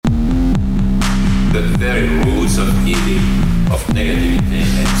roots of evil, of negativity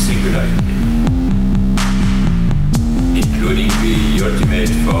and singularity, including the ultimate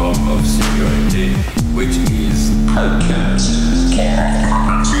form of singularity, which is outcast. The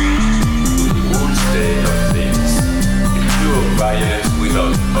whole state of things, the pure violence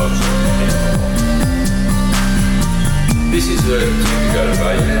without object anymore. This is the typical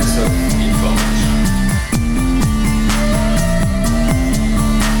violence of information.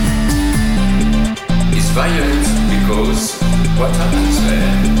 It's violent because what happens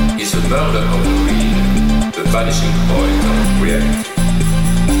there is a murder of the real, the vanishing point of reality.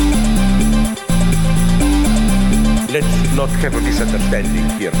 Let's not have a misunderstanding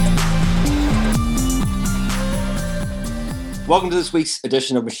here. Welcome to this week's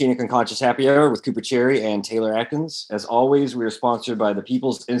edition of Machinic Unconscious Happy Hour with Cooper Cherry and Taylor Atkins. As always, we are sponsored by the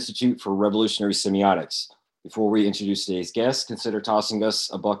People's Institute for Revolutionary Semiotics. Before we introduce today's guest, consider tossing us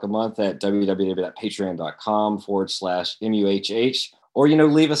 $1 a month at www.patreon.com/MUHH, or,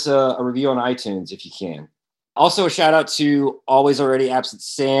 leave us a review on iTunes if you can. Also, a shout out to always already absent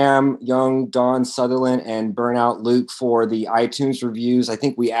Sam, Young, Don Sutherland, and Burnout Luke for the iTunes reviews. I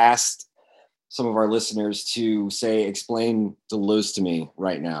think we asked some of our listeners to explain Deleuze to me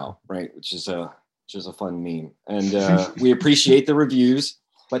right now, right? Which is a fun meme. And we appreciate the reviews.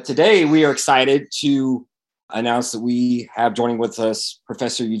 But today we are excited to announce that we have joining with us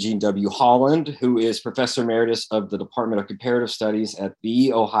Professor Eugene W. Holland, who is Professor Emeritus of the Department of Comparative Studies at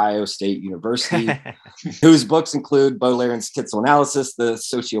The Ohio State University, whose books include Baudelaire and Schizoanalysis, The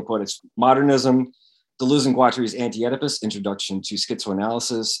Sociopoetics of Modernism, Deleuze and Guattari's Anti-Oedipus, Introduction to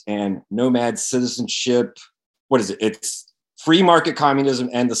Schizoanalysis, and Nomad Citizenship. What is it? It's Free Market Communism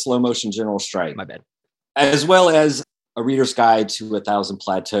and the Slow Motion General Strike. My bad. As well as A Reader's Guide to 1,000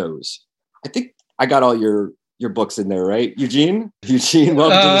 Plateaus. I think I got all your books in there, right? Eugene, welcome to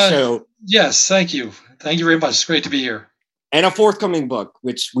the show. Yes, thank you. Thank you very much. It's great to be here. And a forthcoming book,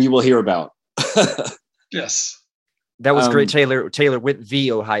 which we will hear about. Yes. That was great, Taylor. Taylor with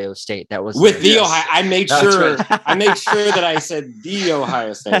the Ohio State. That was with the Ohio. I made sure. Right. I made sure that I said the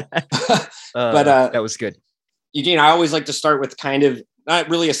Ohio State. But that was good, Eugene. I always like to start with kind of not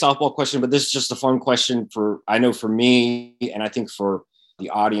really a softball question, but this is just a fun question for me, and I think for the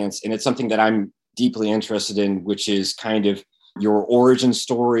audience, and it's something that I'm deeply interested in, which is kind of your origin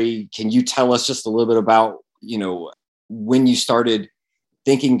story. Can you tell us just a little bit about when you started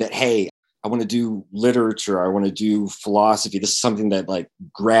thinking that, hey, I want to do literature, I want to do philosophy. This is something that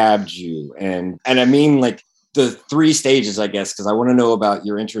grabbed you. And I mean the 3 stages, I guess, because I want to know about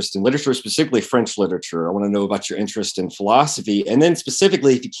your interest in literature, specifically French literature. I want to know about your interest in philosophy. And then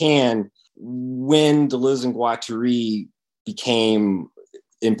specifically, if you can, when Deleuze and Guattari became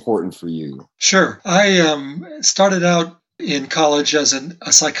important for you. Sure. I started out in college as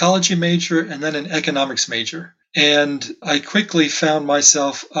a psychology major and then an economics major. And I quickly found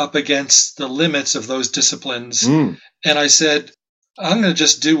myself up against the limits of those disciplines. And I said, I'm going to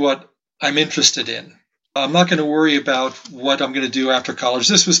just do what I'm interested in. I'm not going to worry about what I'm going to do after college.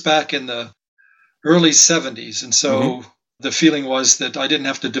 This was back in the early 70s. And so the feeling was that I didn't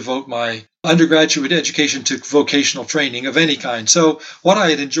have to devote my undergraduate education to vocational training of any kind. So what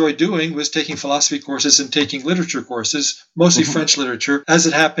I had enjoyed doing was taking philosophy courses and taking literature courses, mostly French literature. As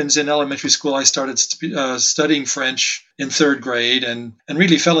it happens, in elementary school, I started studying French in 3rd grade and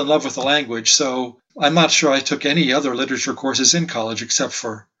really fell in love with the language. So I'm not sure I took any other literature courses in college except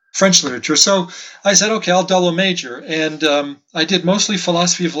for French literature. So I said, okay, I'll double major. And I did mostly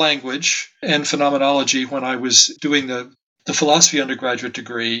philosophy of language and phenomenology when I was doing the philosophy undergraduate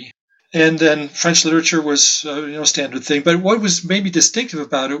degree. And then French literature was a standard thing. But what was maybe distinctive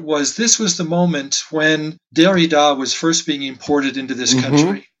about it was this was the moment when Derrida was first being imported into this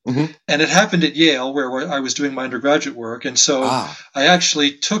country. And it happened at Yale, where I was doing my undergraduate work. And so I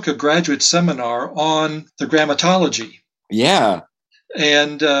actually took a graduate seminar on the grammatology. Yeah.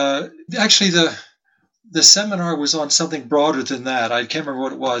 And actually the seminar was on something broader than that. I can't remember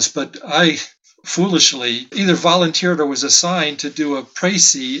what it was, but I foolishly either volunteered or was assigned to do a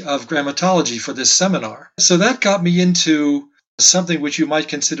précis of grammatology for this seminar. So that got me into something which you might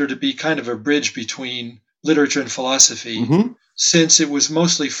consider to be kind of a bridge between literature and philosophy, since it was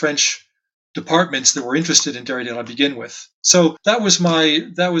mostly French departments that were interested in Derrida to begin with. So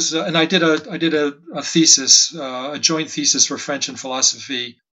and I did a thesis, a joint thesis for French and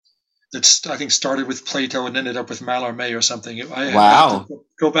philosophy that I think started with Plato and ended up with Mallarmé or something. I have to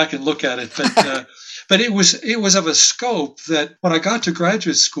go back and look at it, but it was of a scope that when I got to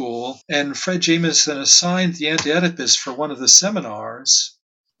graduate school and Fred Jameson assigned the Anti-Oedipus for one of the seminars,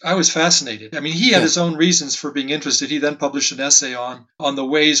 I was fascinated. I mean, he had his own reasons for being interested. He then published an essay on the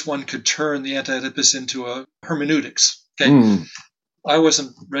ways one could turn the Anti-Oedipus into a hermeneutics. Okay. I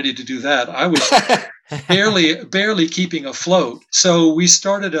wasn't ready to do that. I was barely keeping afloat. So we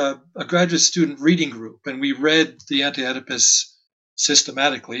started a graduate student reading group, and we read the Anti-Oedipus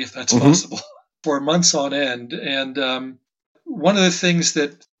systematically, if that's possible, for months on end. And one of the things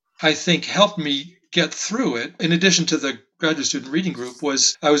that I think helped me get through it, in addition to the graduate student reading group,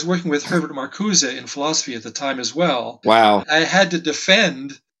 was I was working with Herbert Marcuse in philosophy at the time as well. Wow. I had to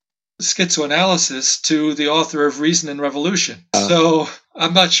defend schizoanalysis to the author of Reason and Revolution. So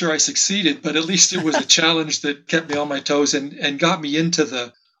I'm not sure I succeeded, but at least it was a challenge that kept me on my toes and got me into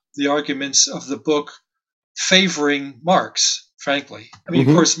the arguments of the book favoring Marx, frankly. I mean,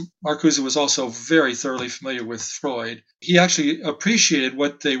 of course, Marcuse was also very thoroughly familiar with Freud. He actually appreciated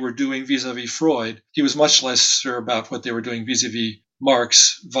what they were doing vis-a-vis Freud. He was much less sure about what they were doing vis-a-vis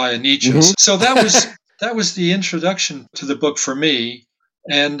Marx via Nietzsche. So that was the introduction to the book for me.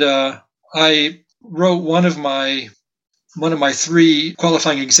 And I wrote one of my 3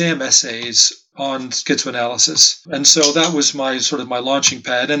 qualifying exam essays on schizoanalysis. And so that was my launching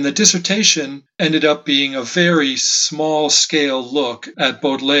pad. And the dissertation ended up being a very small scale look at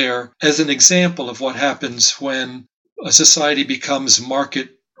Baudelaire as an example of what happens when a society becomes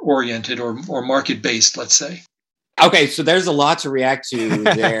market oriented or market based, let's say. Okay, so there's a lot to react to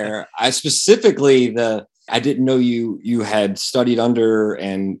there. I didn't know you had studied under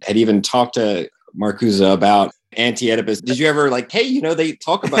and had even talked to Marcuse about Anti-Oedipus. Did you ever hey, they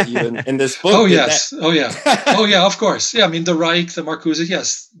talk about you in this book? Oh, yes. Oh, yeah, of course. Yeah, I mean, the Reich, the Marcuse,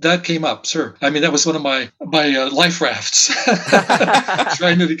 yes, that came up, sure. I mean, that was one of my life rafts,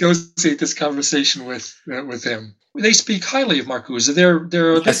 trying to negotiate this conversation with him. They speak highly of Marcuse.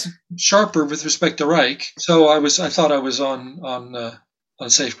 They're a bit sharper with respect to Reich. So I thought I was on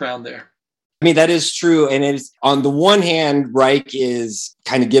safe ground there. I mean, that is true. And it's, on the one hand, Reich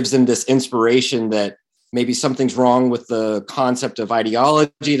kind of gives them this inspiration that maybe something's wrong with the concept of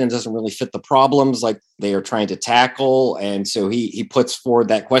ideology that doesn't really fit the problems like they are trying to tackle. And so he puts forward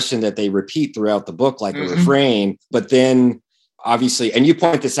that question that they repeat throughout the book like a refrain. But then obviously, and you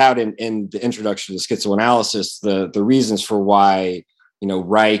point this out in the introduction to schizoanalysis, the reasons for why,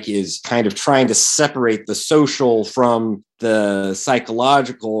 Reich is kind of trying to separate the social from the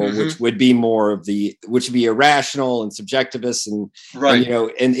psychological, which would be which would be irrational and subjectivist,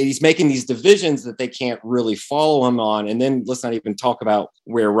 and he's making these divisions that they can't really follow him on. And then let's not even talk about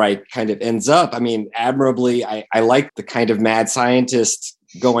where Reich kind of ends up. I mean, admirably, I like the kind of mad scientist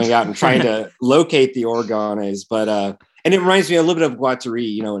going out and trying to locate the organoids, but and it reminds me a little bit of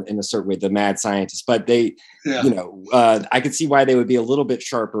Guattari, in a certain way, the mad scientist. But they, I could see why they would be a little bit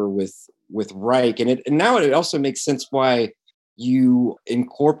sharper with Reich. And now it also makes sense why you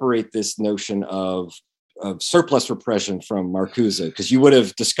incorporate this notion of surplus repression from Marcuse, because you would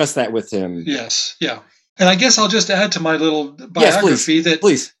have discussed that with him. Yes, yeah. And I guess I'll just add to my little biography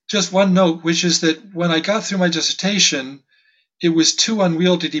just one note, which is that when I got through my dissertation, it was too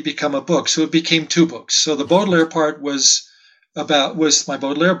unwieldy to become a book, so it became 2 books. So the Baudelaire part was my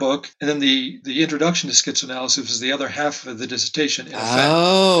Baudelaire book, and then the introduction to schizoanalysis was the other half of the dissertation. In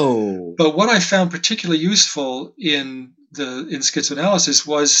effect. But what I found particularly useful in schizoanalysis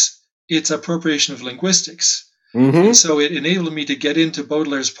was its appropriation of linguistics. So it enabled me to get into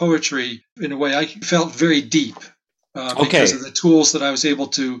Baudelaire's poetry in a way I felt very deep. Because of the tools that I was able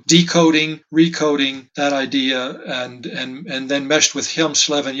to recoding that idea, and then meshed with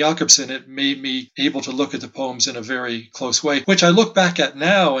Helmschlev and Jakobson, it made me able to look at the poems in a very close way, which I look back at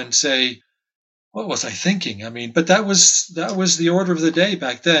now and say, what was I thinking? I mean, but that was the order of the day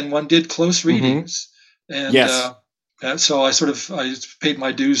back then. One did close readings, and so I paid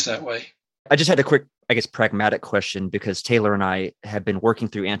my dues that way. I just had a quick, pragmatic question, because Taylor and I have been working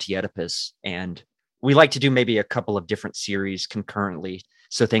through Anti-Oedipus, and we like to do maybe a couple of different series concurrently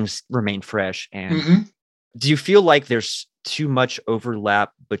so things remain fresh. And do you feel like there's too much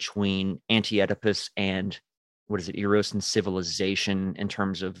overlap between Anti-Oedipus and Eros and Civilization in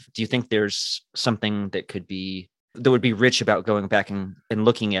terms of, do you think there's something that would be rich about going back and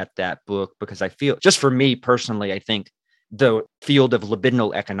looking at that book? Because I feel, just for me personally, I think the field of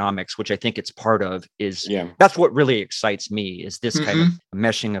libidinal economics, which I think it's part of, that's what really excites me, is this kind of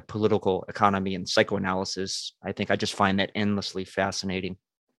meshing of political economy and psychoanalysis. I just find that endlessly fascinating.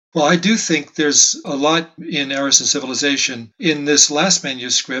 Well, I do think there's a lot in Eros and Civilization. In this last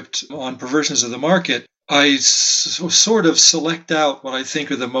manuscript on perversions of the market, I sort of select out what I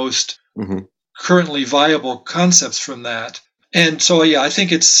think are the most currently viable concepts from that. And so, yeah, I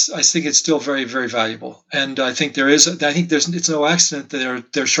think it's still very, very valuable. And I think it's no accident that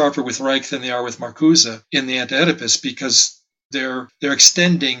they're sharper with Reich than they are with Marcuse in the Anti-Oedipus, because they're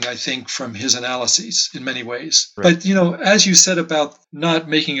extending, I think, from his analyses in many ways. Right. But, as you said about not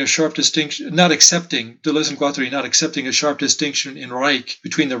making a sharp distinction, Deleuze and Guattari not accepting a sharp distinction in Reich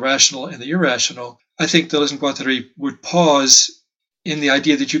between the rational and the irrational, I think Deleuze and Guattari would pause in the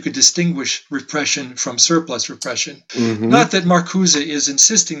idea that you could distinguish repression from surplus repression. Mm-hmm. Not that Marcuse is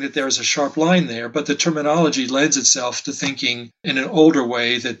insisting that there is a sharp line there, but the terminology lends itself to thinking in an older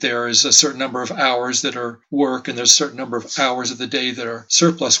way that there is a certain number of hours that are work and there's a certain number of hours of the day that are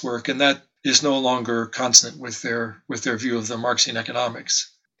surplus work, and that is no longer consonant with their view of the Marxian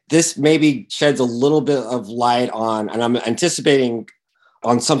economics. This maybe sheds a little bit of light on, and I'm anticipating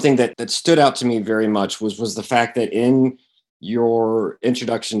on something that stood out to me very much was the fact that in your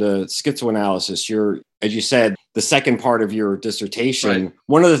introduction to schizoanalysis, as you said, the second part of your dissertation, right.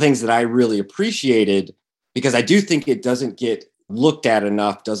 One of the things that I really appreciated, because I do think it doesn't get looked at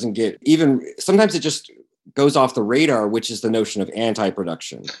enough, sometimes it just goes off the radar, which is the notion of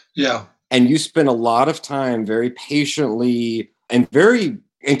anti-production. Yeah. And you spend a lot of time very patiently and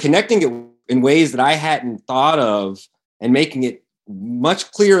connecting it in ways that I hadn't thought of and making it much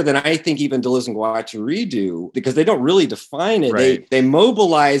clearer than I think even Deleuze and Guattari do, because they don't really define it. Right. They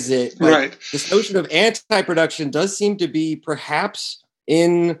mobilize it. But right. This notion of anti-production does seem to be perhaps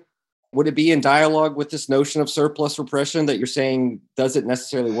would it be in dialogue with this notion of surplus repression that you're saying doesn't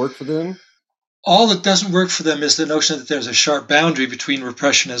necessarily work for them? All that doesn't work for them is the notion that there's a sharp boundary between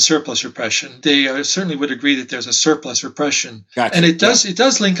repression and surplus repression. They certainly would agree that there's a surplus repression. Gotcha. And it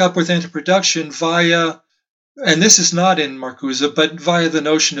does link up with anti-production via, and this is not in Marcuse, but via the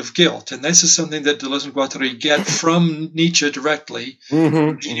notion of guilt. And this is something that Deleuze and Guattari get from Nietzsche directly,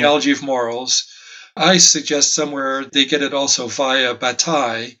 Genealogy of Morals. I suggest somewhere they get it also via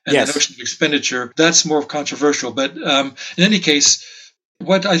Bataille and the notion of expenditure. That's more controversial. But in any case,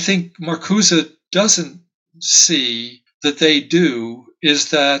 what I think Marcuse doesn't see that they do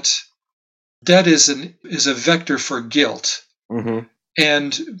is that debt is a vector for guilt. Mm-hmm.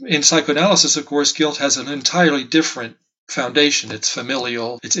 And in psychoanalysis, of course, guilt has an entirely different foundation. It's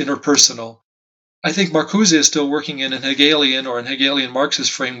familial, it's interpersonal. I think Marcuse is still working in an Hegelian or an Hegelian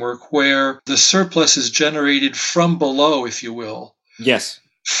Marxist framework where the surplus is generated from below, if you will. Yes.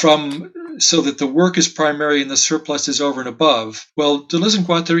 So that the work is primary and the surplus is over and above. Well, Deleuze and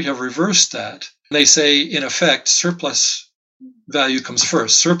Guattari have reversed that. They say, in effect, surplus value comes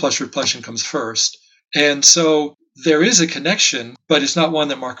first, surplus repression comes first. And so there is a connection, but it's not one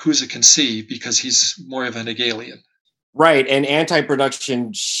that Marcuse can see because he's more of an Hegelian. Right. And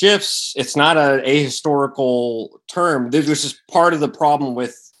anti-production shifts. It's not a ahistorical term. This is part of the problem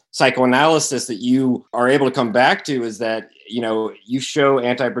with psychoanalysis that you are able to come back to, is that, you show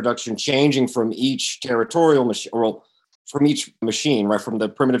anti-production changing from each territorial machine, or from each machine, right? From the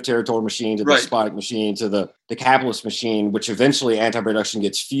primitive territorial machine to the despotic machine to the capitalist machine, which eventually anti-production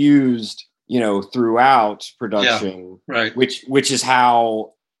gets fused, throughout production, right? Which is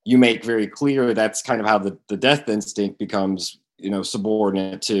how you make very clear that's kind of how the death instinct becomes,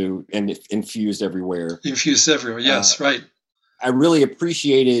 subordinate to and infused everywhere. Infused everywhere, yes, right. I really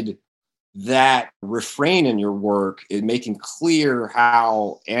appreciated that refrain in your work, in making clear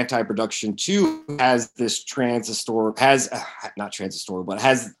how anti-production too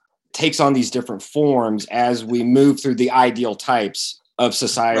takes on these different forms as we move through the ideal types of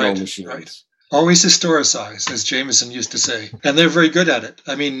societal machines. Right. Always historicize, as Jameson used to say. And they're very good at it.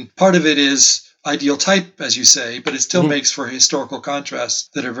 I mean, part of it is ideal type, as you say, but it still makes for historical contrasts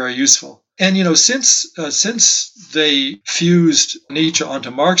that are very useful. And, since they fused Nietzsche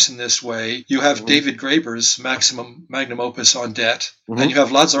onto Marx in this way, you have David Graeber's magnum opus on debt, and you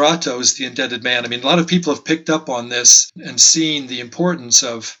have Lazzarato's The Indebted Man. I mean, a lot of people have picked up on this and seen the importance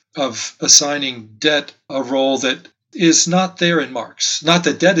of assigning debt a role that is not there in Marx. Not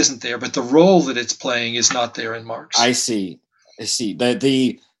that debt isn't there, but the role that it's playing is not there in Marx. I see.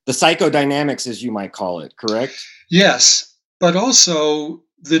 The psychodynamics, as you might call it, correct? Yes, but also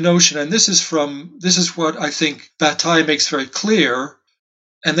the notion, and this is what I think Bataille makes very clear,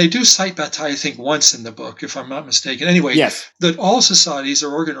 and they do cite Bataille, I think, once in the book, if I'm not mistaken. Anyway, that all societies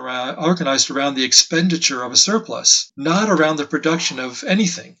are organized around the expenditure of a surplus, not around the production of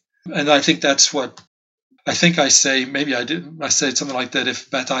anything. And I think that's what I think I say. Maybe I did. I said something like that.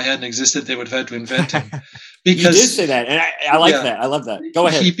 If Bataille hadn't existed, they would have had to invent him. Because you did say that, and I like that. I love that. Go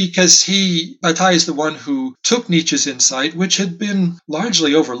ahead. Bataille is the one who took Nietzsche's insight, which had been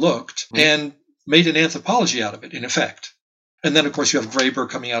largely overlooked, and made an anthropology out of it, in effect. And then, of course, you have Graeber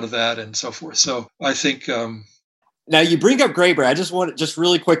coming out of that, and so forth. So I think Now you bring up Graeber. I just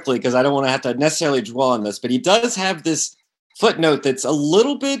really quickly, because I don't want to have to necessarily dwell on this, but he does have this footnote that's a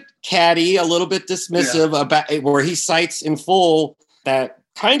little bit catty, a little bit dismissive about where he cites in full that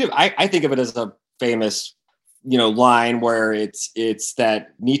kind of, I think of it as a famous, line where it's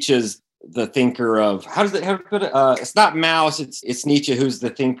that Nietzsche's the thinker of, how to put it? It's not Mauss, it's Nietzsche who's the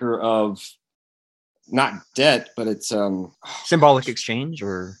thinker of not debt, but it's symbolic exchange,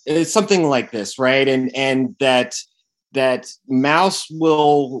 or it's something like this, right? And that Mauss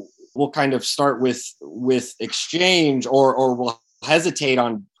will kind of start with exchange or will hesitate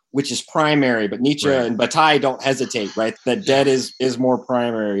on which is primary, but Nietzsche and Bataille don't hesitate, right? That debt is more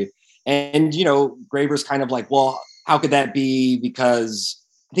primary. And, Graeber's kind of like, well, how could that be? Because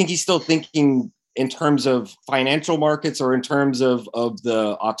I think he's still thinking in terms of financial markets or in terms of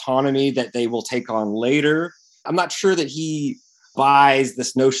the autonomy that they will take on later. I'm not sure that he buys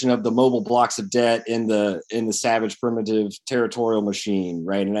this notion of the mobile blocks of debt in the savage primitive territorial machine,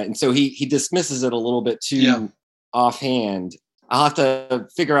 right? And so he dismisses it a little bit too offhand. I'll have to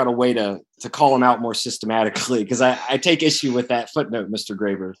figure out a way to call him out more systematically, because I take issue with that footnote, Mr.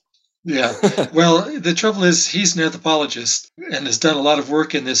 Graeber. Yeah. Well, the trouble is he's an anthropologist and has done a lot of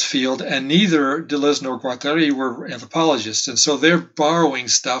work in this field, and neither Deleuze nor Guattari were anthropologists. And so they're borrowing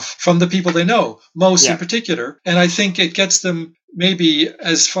stuff from the people they know, Mauss in particular. And I think it gets them maybe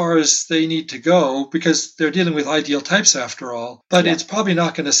as far as they need to go, because they're dealing with ideal types after all. But it's probably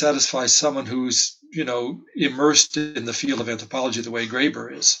not going to satisfy someone who's, immersed in the field of anthropology the way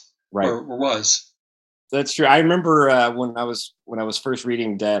Graeber is, or was. That's true. I remember when I was first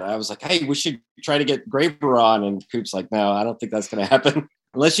reading Debt, I was like, "Hey, we should try to get Graeber on." And Coop's like, "No, I don't think that's going to happen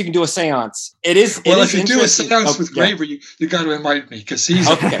unless you can do a séance." It is. Well, if you do a séance with Graeber, you got to invite me, because he's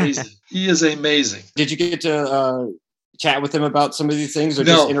amazing. He is amazing. Did you get to chat with him about some of these things, or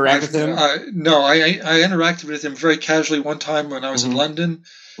just interact with him? No, I interacted with him very casually one time when I was in London,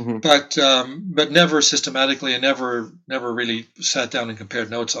 but never systematically, and never really sat down and compared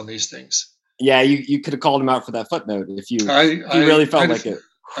notes on these things. Yeah, you could have called him out for that footnote if you really felt like it.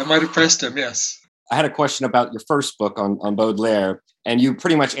 I might have pressed him, yes. I had a question about your first book on Baudelaire, and you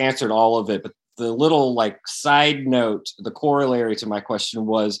pretty much answered all of it. But the little side note, the corollary to my question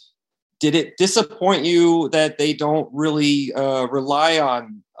was, did it disappoint you that they don't really rely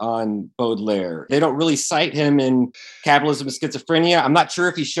on Baudelaire? They don't really cite him in Capitalism and Schizophrenia. I'm not sure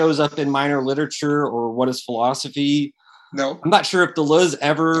if he shows up in minor literature or What is Philosophy. No. I'm not sure if Deleuze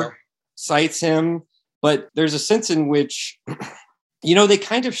ever cites him, but there's a sense in which, they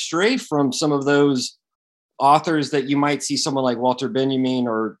kind of stray from some of those authors that you might see someone like Walter Benjamin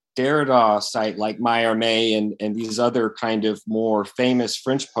or Derrida cite, like Mallarmé and these other kind of more famous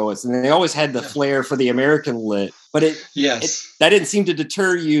French poets. And they always had the flair for the American lit. But that didn't seem to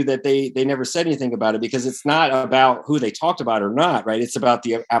deter you that they never said anything about it, because it's not about who they talked about or not, right? It's about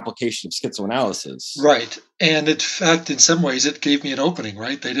the application of schizoanalysis. Right. And in fact, in some ways, it gave me an opening,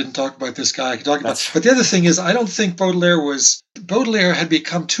 right? They didn't talk about this guy. But the other thing is, I don't think Baudelaire had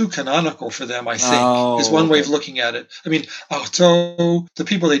become too canonical for them, I think, is one way of looking at it. I mean, Artaud, the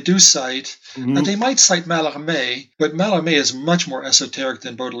people they do cite, and they might cite Mallarmé, but Mallarmé is much more esoteric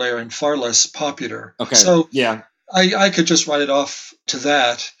than Baudelaire and far less popular. Okay. So I could just write it off to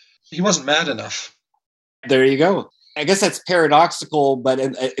that. He wasn't mad enough. There you go. I guess that's paradoxical, but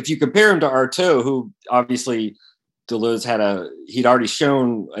if you compare him to Artaud, who obviously Deleuze he'd already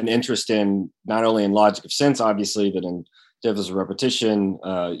shown an interest in, not only in logic of sense, obviously, but in Difference of Repetition,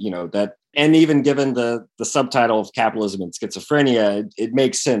 that, and even given the subtitle of Capitalism and Schizophrenia, it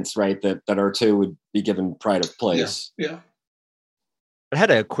makes sense, right, that Artaud would be given pride of place. Yeah. I had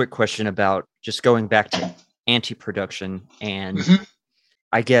a quick question about just going back to anti-production, and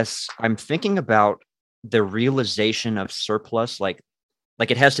I guess I'm thinking about the realization of surplus, like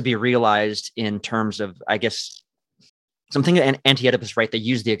it has to be realized in terms of, I guess, something in Anti-Oedipus, right? They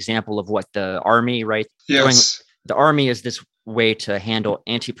use the example of what the army, right? Yes. The army is this way to handle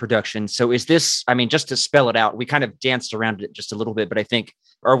anti-production. So is this, just to spell it out, we kind of danced around it just a little bit, but I think,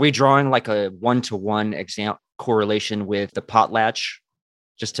 are we drawing like a one-to-one correlation with the potlatch,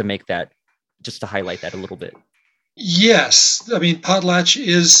 just to highlight that a little bit? Yes, potlatch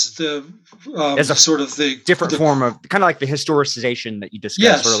is the sort of the different form of, kind of like the historicization that you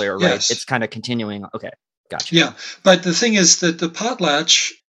discussed earlier, right? Yes. It's kind of continuing. Okay, gotcha. Yeah, but the thing is that the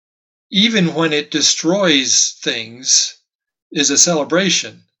potlatch, even when it destroys things, is a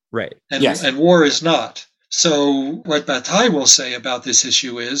celebration, right? And war is not. So what Bataille will say about this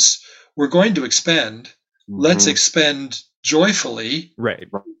issue is, we're going to expend. Let's expend joyfully, right,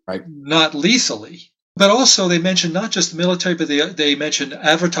 not lethally. But also they mention not just the military, but they mention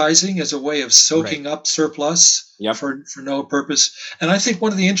advertising as a way of soaking up surplus for no purpose. And I think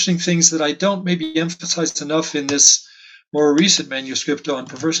one of the interesting things that I don't maybe emphasize enough in this more recent manuscript on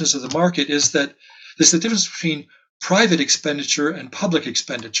perversions of the market is that there's the difference between private expenditure and public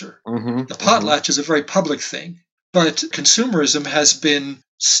expenditure. The potlatch is a very public thing, but consumerism has been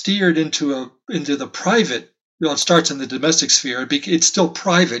steered into the private. Well, it starts in the domestic sphere. It's still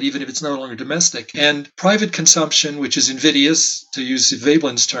private, even if it's no longer domestic. And private consumption, which is invidious, to use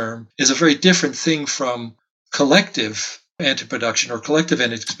Veblen's term, is a very different thing from collective anti-production or collective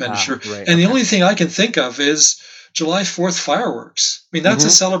anti-expenditure. And the only thing I can think of is July 4th fireworks. I mean, that's a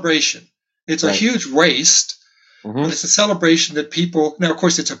celebration. It's a huge waste, but it's a celebration that people. Now, of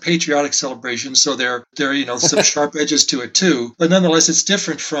course, it's a patriotic celebration, so there some sharp edges to it too. But nonetheless, it's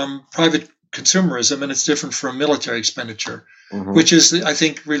different from private consumerism, and it's different from military expenditure, which is, I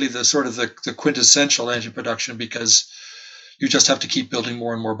think, really the sort of the quintessential anti-production, because you just have to keep building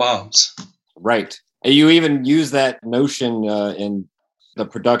more and more bombs. Right. You even use that notion in the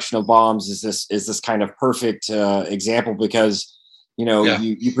production of bombs. Is this kind of perfect example, because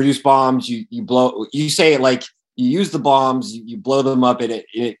you produce bombs, you blow. You say it like you use the bombs, you blow them up, and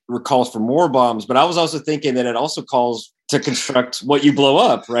it calls for more bombs. But I was also thinking that it also calls to construct what you blow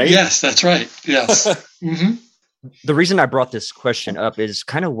up, right? Yes, that's right. Yes. The reason I brought this question up is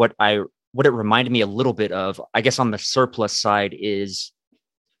kind of what it reminded me a little bit of, I guess, on the surplus side is,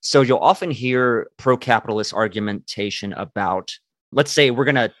 so you'll often hear pro-capitalist argumentation about, let's say we're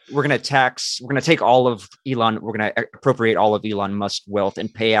gonna take all of Elon, we're gonna appropriate all of Elon Musk's wealth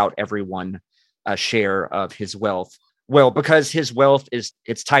and pay out everyone a share of his wealth. Well, because his wealth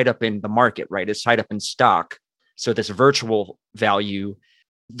it's tied up in the market, right? It's tied up in stock. So this virtual value,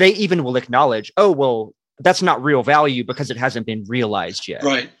 they even will acknowledge, oh, well, that's not real value because it hasn't been realized yet.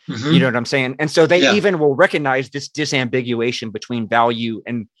 Right. You know what I'm saying? And so they even will recognize this disambiguation between value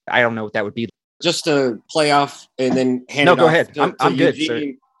and, I don't know what that would be. Just to play off and then hand it off. No, go ahead. I'm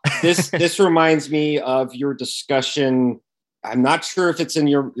good. This reminds me of your discussion. I'm not sure if it's in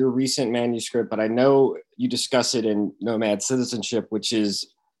your recent manuscript, but I know you discuss it in Nomad Citizenship, which is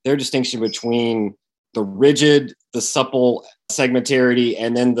their distinction between the rigid, the supple segmentarity,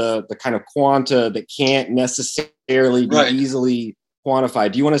 and then the kind of quanta that can't necessarily be easily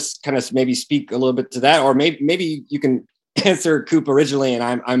quantified. Do you want to kind of maybe speak a little bit to that? Or maybe you can answer Coop originally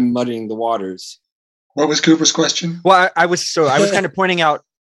and I'm muddying the waters. What was Cooper's question? Well, I was kind of pointing out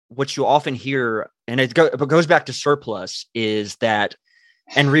what you often hear, and it goes back to surplus, is that,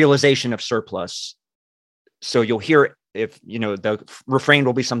 and realization of surplus. So you'll hear, if the refrain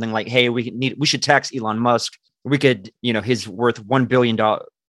will be something like, hey, we should tax Elon Musk. We could, he's worth $1 billion,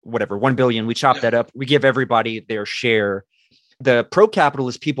 whatever, 1 billion. We chop that up. We give everybody their share. The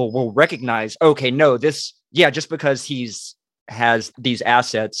pro-capitalist people will recognize, okay, no, just because has these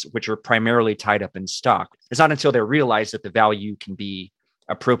assets, which are primarily tied up in stock, it's not until they realize that the value can be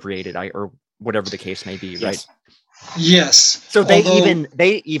appropriated, or whatever the case may be, right? Yes. So they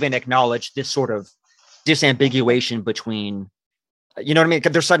even acknowledge this sort of disambiguation between, you know what I mean?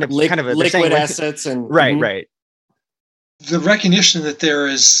 There's kind of liquid assets and right. The recognition that there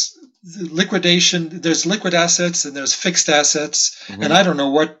is liquidation, there's liquid assets and there's fixed assets, and I don't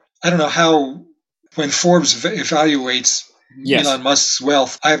know how, when Forbes evaluates Elon Musk's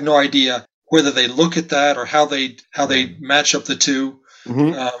wealth, I have no idea whether they look at that or how they match up the two.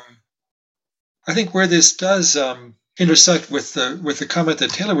 I think where this does intersect with the comment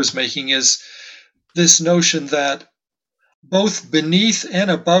that Taylor was making is this notion that both beneath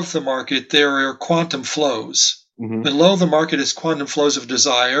and above the market, there are quantum flows. Below the market is quantum flows of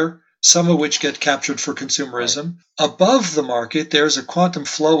desire, some of which get captured for consumerism. Above the market, there's a quantum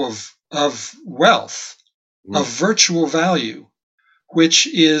flow of wealth, of virtual value, which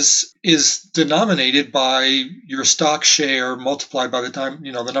is denominated by your stock share multiplied by the time,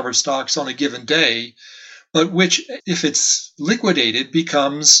 the number of stocks on a given day, but which, if it's liquidated,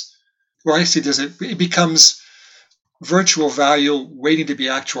 becomes, it becomes virtual value waiting to be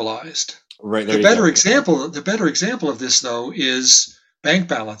actualized. Right. The better example of this, though, is bank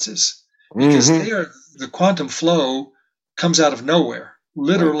balances, because the quantum flow comes out of nowhere,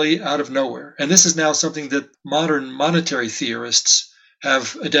 literally out of nowhere. And this is now something that modern monetary theorists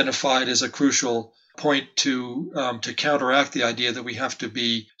have identified as a crucial point to counteract the idea that we have to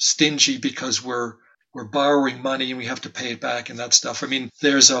be stingy because we're borrowing money and we have to pay it back and that stuff. I mean,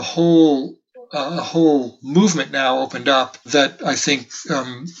 there's a whole movement now opened up that I think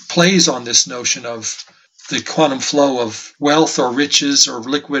plays on this notion of the quantum flow of wealth or riches or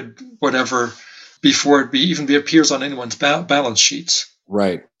liquid whatever before it even appears on anyone's balance sheets.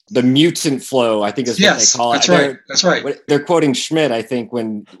 Right. the mutant flow, I think is what they call it. That's right. That's right. They're quoting Schmidt, I think,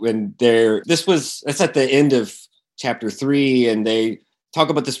 when that's at the end of chapter 3, and they talk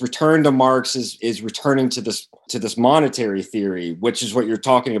about this return to Marx is returning to this monetary theory, which is what you're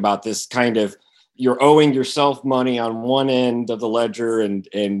talking about. This kind of, you're owing yourself money on one end of the ledger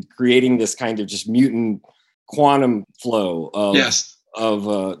and creating this kind of just mutant quantum flow of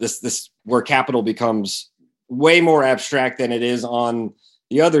this where capital becomes way more abstract than it is on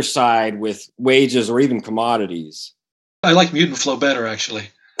the other side with wages or even commodities. I like mutant flow better, actually,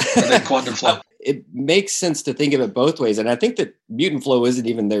 than quantum flow. It makes sense to think of it both ways. And I think that mutant flow isn't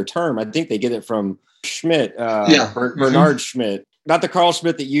even their term. I think they get it from Schmidt, Bernard Schmidt, not the Carl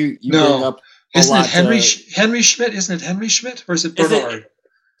Schmidt that you bring up. Isn't it Henry Schmidt? Isn't it Henry Schmidt? Or is it Bernard?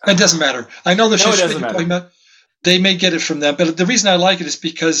 It doesn't matter. I know there's Schmidt you're talking about. They may get it from them. But the reason I like it is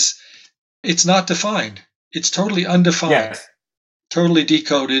because it's not defined. It's totally undefined, totally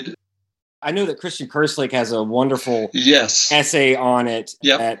decoded. I know that Christian Kerslake has a wonderful essay on it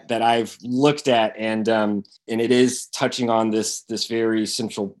that I've looked at, and it is touching on this very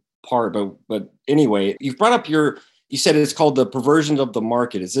central part. But anyway, you've brought up you said it's called The Perversion of the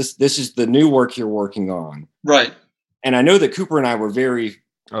Market. This is the new work you're working on, right? And I know that Cooper and I were very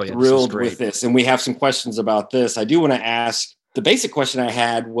thrilled with this, and we have some questions about this. I do want to ask. The basic question I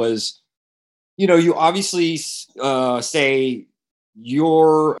had was, you obviously say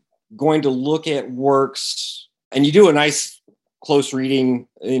you're going to look at works, and you do a nice close reading,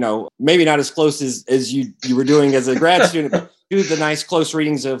 maybe not as close as you were doing as a grad student, but do the nice close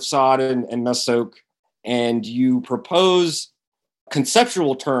readings of Sade and Massouk, and you propose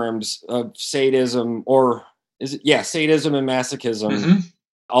conceptual terms of sadism, or sadism and masochism. Mm-hmm.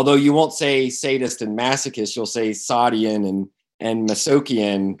 Although you won't say sadist and masochist, you'll say Sadian and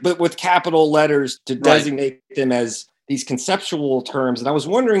Massochian, but with capital letters to designate them as these conceptual terms. And I was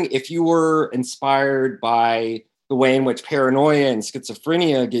wondering if you were inspired by the way in which paranoia and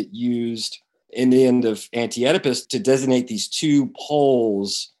schizophrenia get used in the end of Anti-Oedipus to designate these two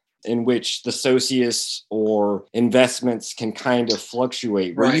poles in which the socius or investments can kind of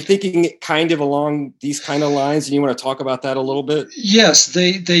fluctuate. Were you thinking kind of along these kind of lines, and you want to talk about that a little bit? Yes,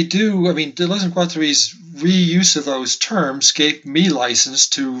 they do. I mean, Deleuze and Guattari's reuse of those terms gave me license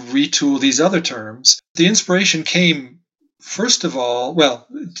to retool these other terms. The inspiration came, first of all, well,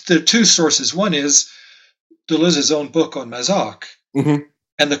 there are two sources. One is Deleuze's own book on Mazoch. Mm-hmm.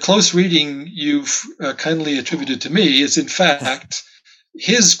 And the close reading you've kindly attributed to me is, in fact,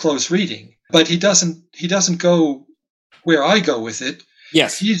 his close reading. But he doesn't go where I go with it.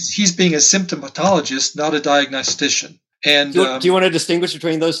 Yes. He's being a symptomatologist, not a diagnostician. And do you want to distinguish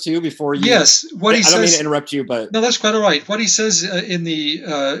between those two before you? Yes. What he says. I don't mean to interrupt you, but no, that's quite all right. What he says in the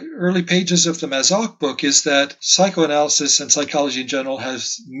early pages of the Mazoch book is that psychoanalysis and psychology in general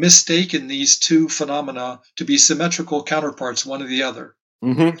has mistaken these two phenomena to be symmetrical counterparts, one of the other.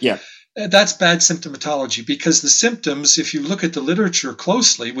 Mm-hmm. Yeah. That's bad symptomatology, because the symptoms, if you look at the literature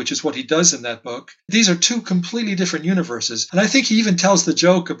closely, which is what he does in that book, these are two completely different universes. And I think he even tells the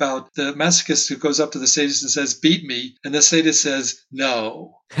joke about the masochist who goes up to the sadist and says, "Beat me." And the sadist says,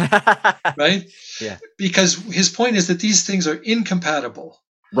 "No." Right? Yeah. Because his point is that these things are incompatible.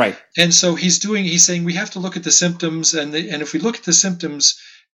 Right. And so he's saying we have to look at the symptoms, and if we look at the symptoms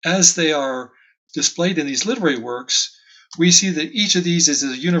as they are displayed in these literary works, we see that each of these is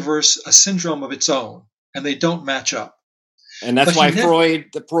a universe, a syndrome of its own, and they don't match up. And that's why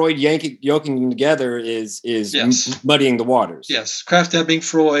Freud yoking them together is muddying the waters. Yes. Krafft-Ebing,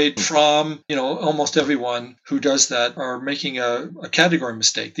 Freud, Fromm, almost everyone who does that are making a category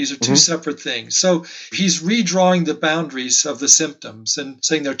mistake. These are two separate things. So he's redrawing the boundaries of the symptoms and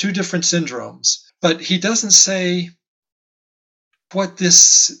saying they're two different syndromes. But he doesn't say what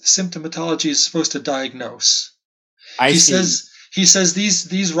this symptomatology is supposed to diagnose. He says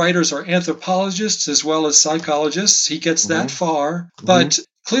these writers are anthropologists as well as psychologists. He gets that far, but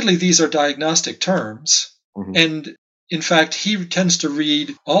clearly these are diagnostic terms. Mm-hmm. And in fact, he tends to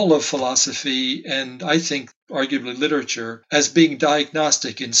read all of philosophy, and I think arguably literature, as being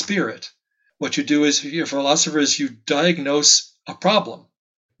diagnostic in spirit. What you do is, you're a philosopher, is you diagnose a problem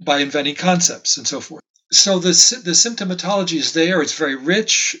by inventing concepts and so forth. So the symptomatology is there. It's very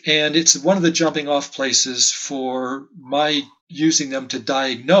rich, and it's one of the jumping off places for my using them to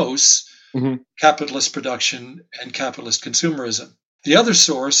diagnose capitalist production and capitalist consumerism. The other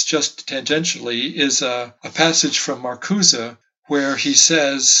source, just tangentially, is a passage from Marcuse where he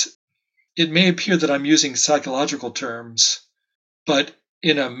says, "It may appear that I'm using psychological terms, but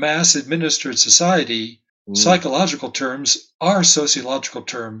in a mass-administered society, psychological terms are sociological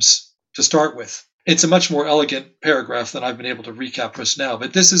terms to start with. It's a much more elegant paragraph than I've been able to recap just now.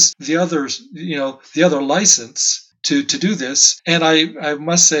 But this is the other, the other license to do this. And I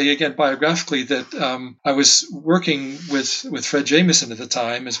must say, again, biographically, that I was working with Fred Jameson at the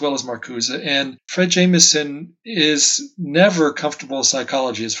time, as well as Marcuse. And Fred Jameson is never comfortable with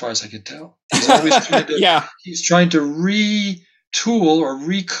psychology, as far as I can tell. He's always trying to, he's trying to retool or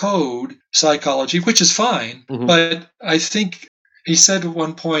recode psychology, which is fine. Mm-hmm. But I think he said at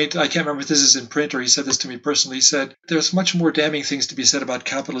one point, I can't remember if this is in print or he said this to me personally, he said, there's much more damning things to be said about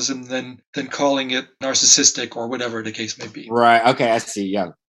capitalism than calling it narcissistic or whatever the case may be. Right. Okay, I see. Yeah.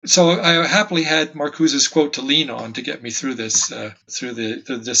 So I happily had Marcuse's quote to lean on to get me through this, through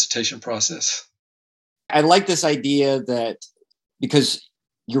the dissertation process. I like this idea that, because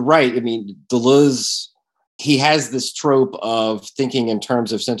you're right, I mean, Deleuze, he has this trope of thinking in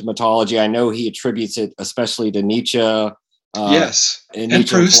terms of symptomatology. I know he attributes it especially to Nietzsche. Yes, and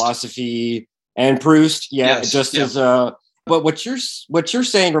Proust. Philosophy and Proust, as but what you're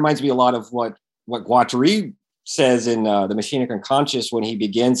saying reminds me a lot of what Guattari says in The Machinic Unconscious when he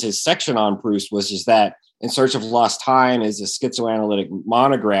begins his section on Proust, was just that In Search of Lost Time is a schizoanalytic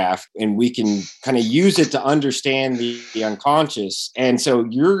monograph, and we can kind of use it to understand the unconscious. And so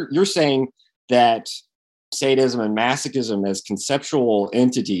you're saying that sadism and masochism as conceptual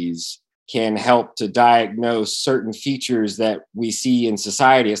entities can help to diagnose certain features that we see in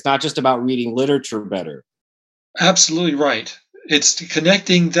society. It's not just about reading literature better. Absolutely right. It's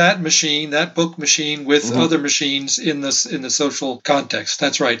connecting that machine, that book machine, with other machines in the social context.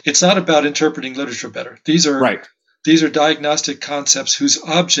 That's right. It's not about interpreting literature better. These are diagnostic concepts whose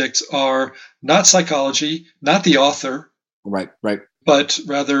objects are not psychology, not the author. Right. But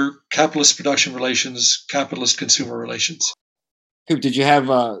rather capitalist production relations, capitalist consumer relations. Coop, did you have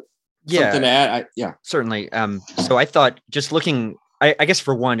something to add? Certainly. So I thought, just looking, I guess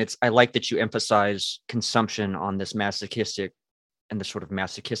for one, I like that you emphasize consumption on this masochistic and the sort of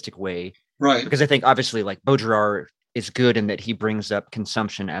masochistic way. Right. Because I think obviously like Baudrillard is good in that he brings up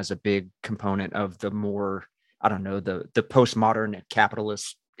consumption as a big component of the more, I don't know, the postmodern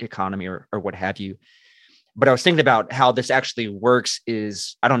capitalist economy or what have you. But I was thinking about how this actually works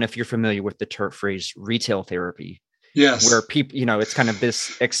is, I don't know if you're familiar with the TERT phrase retail therapy. Yes. Where people, it's kind of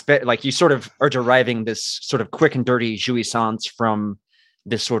this like you sort of are deriving this sort of quick and dirty jouissance from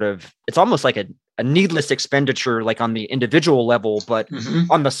this sort of, it's almost like a needless expenditure, like on the individual level, but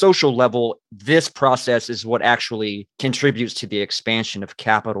on the social level, this process is what actually contributes to the expansion of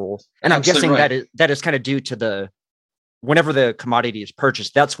capital. And I'm guessing that is kind of due to whenever the commodity is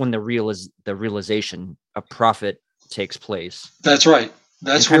purchased, that's when the realization of profit takes place. That's right.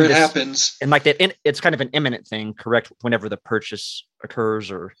 That's where it happens. And like that, it's kind of an imminent thing, correct? Whenever the purchase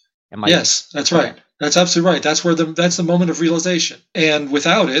occurs, or yes, that's right. That's absolutely right. That's the moment of realization. And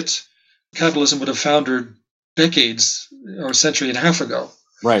without it, capitalism would have foundered decades or a century and a half ago.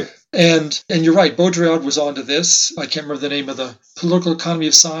 Right. And you're right. Baudrillard was onto this. I can't remember the name of the Political Economy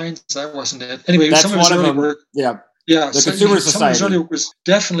of Signs. That wasn't it. Anyway, that's some of his early work. Yeah. Yeah, the Consumer Society. Some of his early work was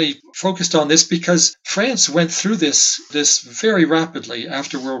definitely focused on this because France went through this very rapidly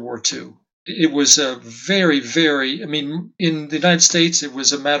after World War II. It was a very, very, in the United States, it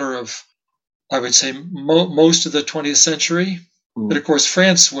was a matter of, I would say, most of the 20th century. But of course,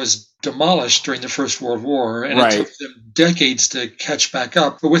 France was demolished during the First World War, and it took them decades to catch back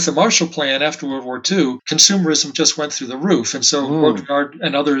up. But with the Marshall Plan after World War II, consumerism just went through the roof. And so Baudrillard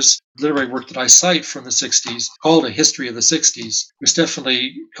and others, literary work that I cite from the 60s, called A History of the 60s, was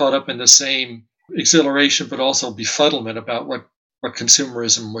definitely caught up in the same exhilaration, but also befuddlement about what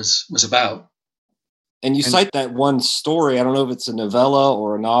consumerism was about. And you cite that one story. I don't know if it's a novella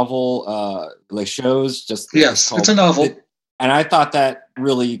or a novel, Les Choses. Yes, it's a novel. And I thought that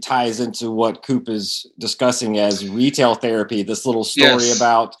really ties into what Coop is discussing as retail therapy, this little story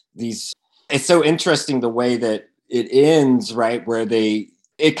about these. It's so interesting the way that it ends, right? Where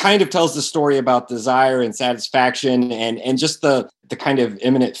it kind of tells the story about desire and satisfaction and just the kind of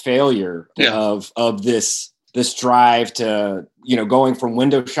imminent failure of this drive to, going from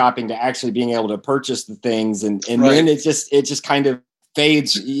window shopping to actually being able to purchase the things. And then it just kind of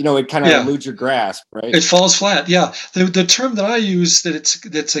fades, it kind of eludes your grasp, right? It falls flat. Yeah. The term that I use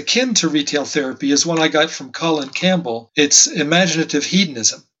that's akin to retail therapy is one I got from Colin Campbell. It's imaginative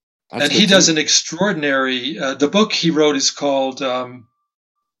hedonism. And he does an extraordinary, the book he wrote is called The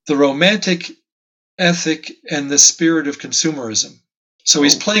Romantic Ethic and the Spirit of Consumerism. So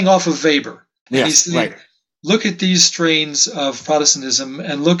he's playing off of Weber. Yes, right. Look at these strains of Protestantism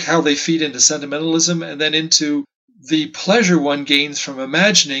and look how they feed into sentimentalism and then into the pleasure one gains from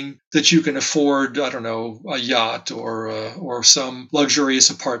imagining that you can afford, I don't know, a yacht or some luxurious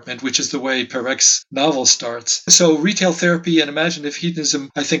apartment, which is the way Perec's novel starts. So retail therapy and imaginative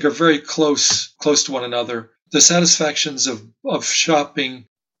hedonism, I think, are very close to one another. The satisfactions of shopping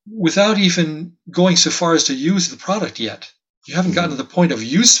without even going so far as to use the product yet. You haven't gotten to the point of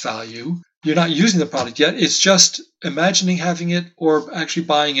use value. You're not using the product yet. It's just imagining having it or actually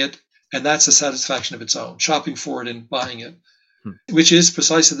buying it. And that's a satisfaction of its own, shopping for it and buying it, which is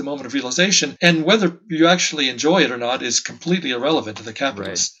precisely the moment of realization. And whether you actually enjoy it or not is completely irrelevant to the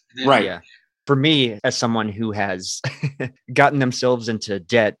capitalist. Right. Yeah. For me, as someone who has gotten themselves into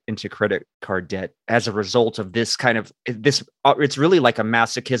debt, into credit card debt, as a result of this kind of this, it's really like a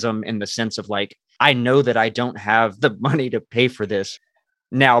masochism in the sense of like, I know that I don't have the money to pay for this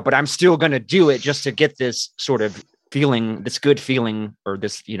now, but I'm still going to do it just to get this sort of feeling, this good feeling, or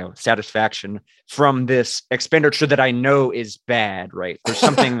this, satisfaction from this expenditure that I know is bad, right? There's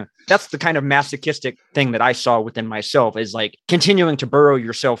something that's the kind of masochistic thing that I saw within myself, is like continuing to burrow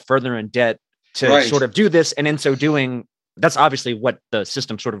yourself further in debt to sort of do this. And in so doing, that's obviously what the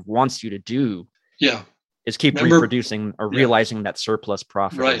system sort of wants you to do. Yeah. Is keep reproducing or realizing that surplus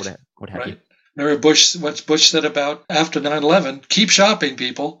profit or what have you. Remember what Bush said about after 9/11, keep shopping,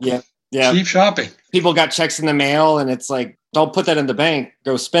 people. Yeah. Yeah. Keep shopping. People got checks in the mail and it's like, don't put that in the bank,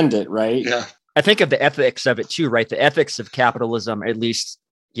 go spend it, right? Yeah. I think of the ethics of it too, right? The ethics of capitalism, at least,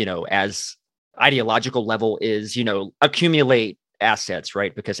 as ideological level, is, accumulate assets,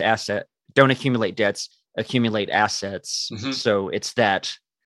 right? Because don't accumulate debts, accumulate assets. Mm-hmm. So it's that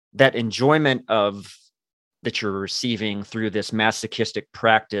enjoyment that you're receiving through this masochistic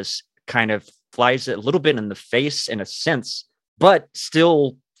practice kind of flies a little bit in the face in a sense, but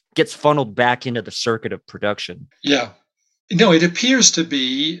still gets funneled back into the circuit of production. Yeah. No, it appears to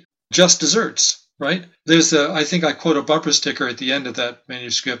be just desserts, right? I think I quote a bumper sticker at the end of that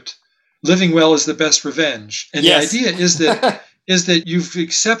manuscript. Living well is the best revenge. And the idea is that you've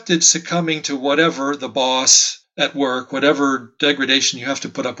accepted succumbing to whatever the boss at work, whatever degradation you have to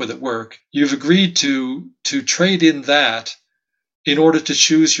put up with at work. You've agreed to trade in that in order to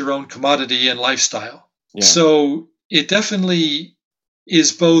choose your own commodity and lifestyle. Yeah. So it definitely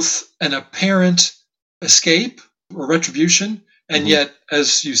is both an apparent escape or retribution, and yet,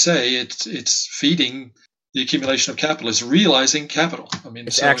 as you say, it's feeding the accumulation of capital. It's realizing capital. I mean,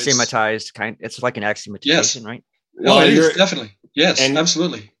 it's axiomatized it's like an axiomatization, right? Well, it is definitely. Yes, and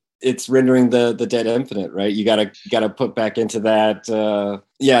absolutely. It's rendering the debt infinite, right? You gotta put back into that.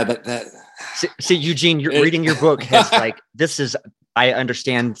 See, Eugene, you're reading your book has I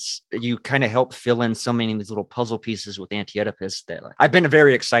understand you kind of help fill in so many of these little puzzle pieces with Anti-Oedipus that I've been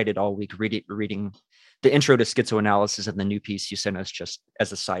very excited all week reading the intro to schizoanalysis and the new piece you sent us, just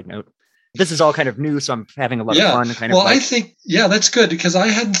as a side note. This is all kind of new, so I'm having a lot of fun. I think, that's good, because I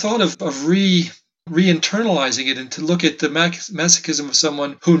hadn't thought of re-internalizing it and to look at the masochism of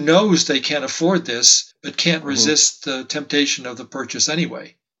someone who knows they can't afford this, but can't resist the temptation of the purchase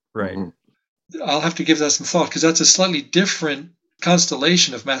anyway. Right. I'll have to give that some thought, because that's a slightly different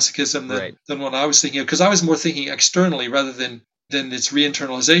constellation of masochism than what I was thinking of, because I was more thinking externally rather than its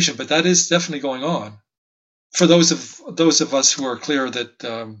re-internalization, but that is definitely going on for those of us who are clear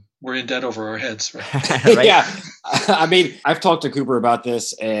that we're in debt over our heads. Right? Right? Yeah. I mean, I've talked to Cooper about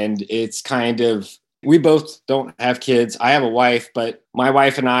this, and it's kind of, we both don't have kids. I have a wife, but my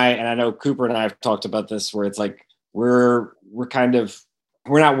wife and I know Cooper and I have talked about this, where it's like we're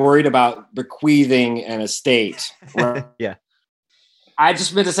not worried about bequeathing an estate. Right? Yeah. I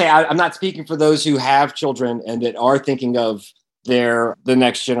just meant to say, I'm not speaking for those who have children and that are thinking of the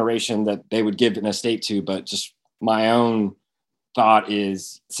next generation that they would give an estate to, but just my own thought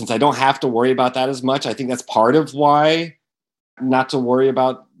is, since I don't have to worry about that as much, I think that's part of why not to worry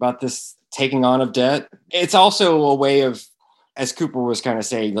about this taking on of debt. It's also a way of, as Cooper was kind of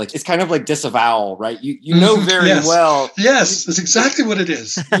saying, like, it's kind of like disavowal, right? You know very well. Yes, that's exactly what it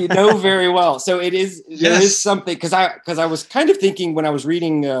is. You know very well. So it is, there is something, because I was kind of thinking when I was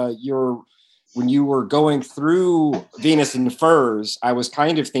reading when you were going through Venus and the Furs, I was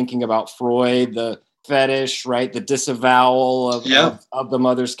kind of thinking about Freud, the fetish, right? The disavowal of the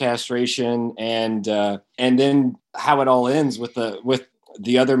mother's castration, and then how it all ends with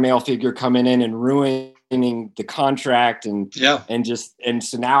the other male figure coming in and ruining the contract and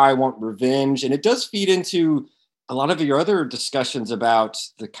so now I want revenge. And it does feed into a lot of your other discussions about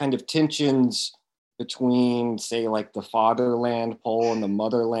the kind of tensions between, say, like the fatherland pole and the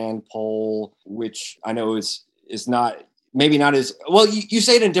motherland pole, which I know is not, maybe not as well. You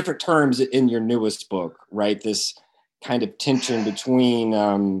say it in different terms in your newest book, right? This kind of tension between,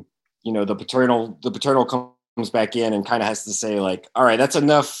 the paternal back in and kind of has to say like, all right, that's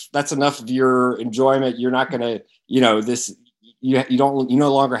enough of your enjoyment. You're not going to, this, you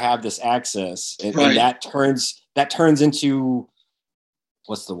no longer have this access. And that turns into,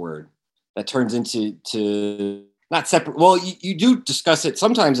 what's the word? That turns into not separate. Well, you do discuss it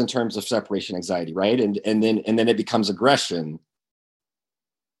sometimes in terms of separation anxiety, right? And then it becomes aggression.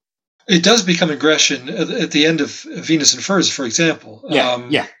 It does become aggression at the end of Venus and Furs, for example.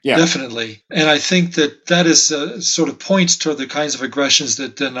 Yeah. Definitely. And I think that is sort of points toward the kinds of aggressions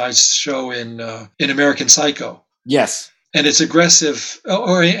that then I show in American Psycho. Yes. And it's aggressive,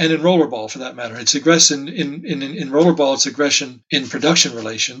 and in Rollerball for that matter. It's aggression in Rollerball. It's aggression in production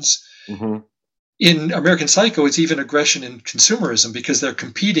relations. Mm-hmm. In American Psycho, it's even aggression in consumerism because they're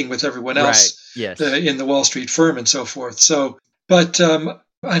competing with everyone else in the Wall Street firm and so forth. So, but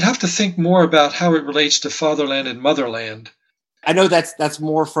I'd have to think more about how it relates to Fatherland and Motherland. I know that's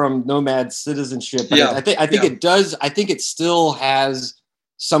more from Nomad Citizenship, but I think it does. I think it still has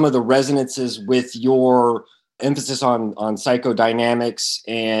some of the resonances with your emphasis on psychodynamics,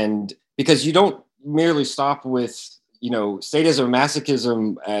 and because you don't merely stop with sadism,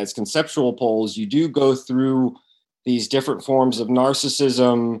 masochism as conceptual poles. You do go through these different forms of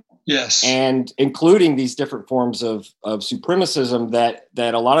narcissism. Yes. And including these different forms of supremacism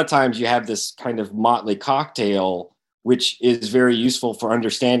that a lot of times you have this kind of motley cocktail, which is very useful for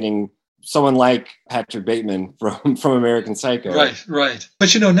understanding someone like Patrick Bateman from American Psycho. Right.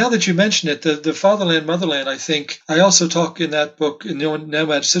 But now that you mention it, the Fatherland, Motherland, I think I also talk in that book in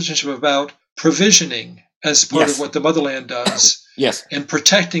Nomad Citizenship about provisioning as part of what the Motherland does. Yes. And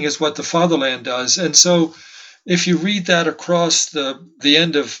protecting is what the Fatherland does. And so if you read that across the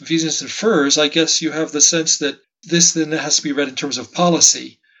end of Venus and Furs, I guess you have the sense that this then has to be read in terms of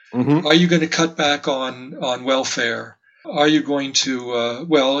policy. Mm-hmm. Are you going to cut back on welfare? Are you going to,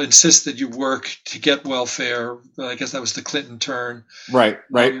 insist that you work to get welfare? I guess that was the Clinton turn. Right.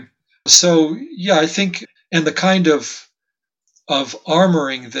 I think, and the kind of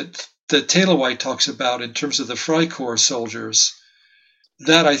armoring that Taylor White talks about in terms of the Freikorps soldiers,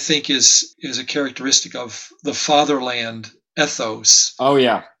 that I think is a characteristic of the Fatherland ethos. Oh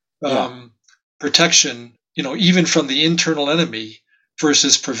yeah. Protection, even from the internal enemy,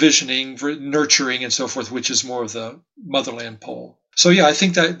 versus provisioning, nurturing, and so forth, which is more of the Motherland pole. So I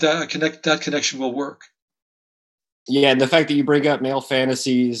think that connection will work. Yeah, and the fact that you bring up male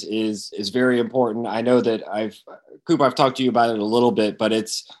fantasies is very important. I know that I've talked to you about it a little bit, but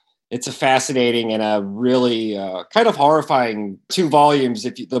it's a fascinating and a really kind of horrifying 2 volumes.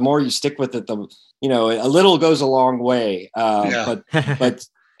 The more you stick with it, a little goes a long way. But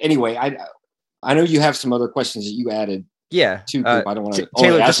anyway, I know you have some other questions that you added. Yeah. I don't want to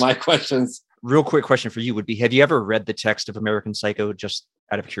Taylor, ask my questions. Real quick question for you would be: have you ever read the text of American Psycho, just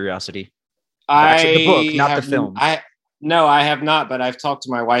out of curiosity? The book, not the film. No, I have not, but I've talked to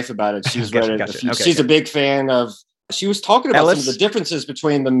my wife about it. She's read it. Okay. She's a big fan of. She was talking about some of the differences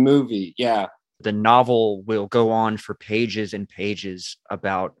between the movie. Yeah. The novel will go on for pages and pages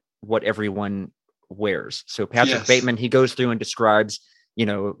about what everyone wears. So Patrick Bateman, he goes through and describes,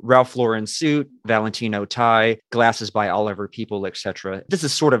 Ralph Lauren suit, Valentino tie, glasses by Oliver People, etc. This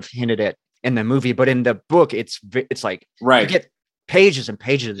is sort of hinted at in the movie, but in the book, it's like you get pages and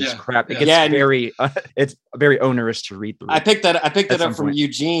pages of this crap. It gets very it's very onerous to read through. I picked that up from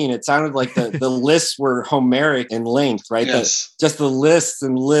Eugene. It sounded like the lists were Homeric in length, right? Yes. Just the lists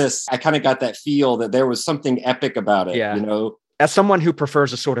and lists. I kind of got that feel that there was something epic about it. Yeah. As someone who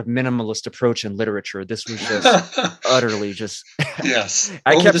prefers a sort of minimalist approach in literature, this was just utterly just. Yes.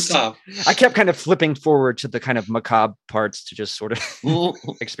 I kept kind of flipping forward to the kind of macabre parts to just sort of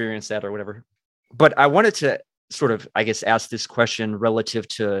experience that or whatever. But I wanted to sort of, I guess, ask this question relative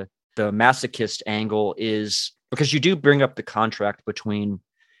to the masochist angle, is because you do bring up the contract between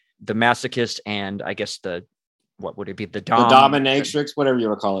the masochist and I guess what would it be? The dominatrix, whatever you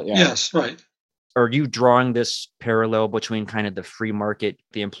want to call it. Yeah. Yes. Right. Are you drawing this parallel between kind of the free market,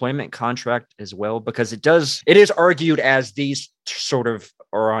 the employment contract as well? Because it is argued as these sort of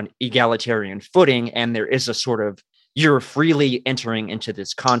are on egalitarian footing, and there is a sort of, you're freely entering into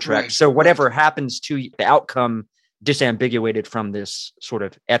this contract. Right. So whatever happens to the outcome disambiguated from this sort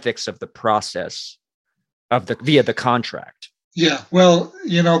of ethics of the process via the contract. Yeah. Well,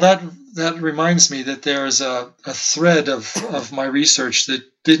 that reminds me that there's a thread of my research that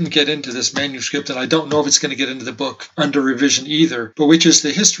didn't get into this manuscript, and I don't know if it's going to get into the book under revision either, but which is the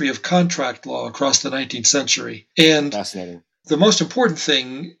history of contract law across the 19th century. And fascinating. The most important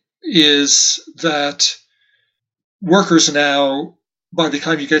thing is that workers now, by the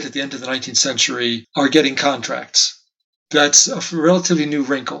time you get to the end of the 19th century, are getting contracts. That's a relatively new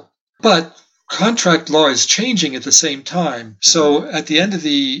wrinkle. But contract law is changing at the same time. So at the end of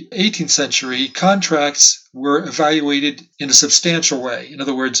the 18th century, contracts were evaluated in a substantial way. In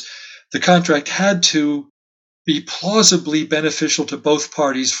other words, the contract had to be plausibly beneficial to both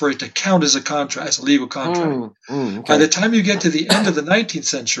parties for it to count as a contract, as a legal contract. Okay. By the time you get to the end of the 19th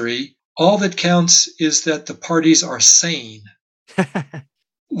century, all that counts is that the parties are sane.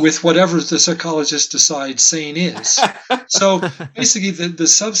 With whatever the psychologist decides sane is. So basically, the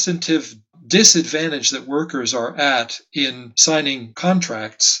substantive disadvantage that workers are at in signing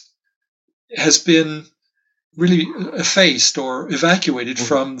contracts has been really effaced or evacuated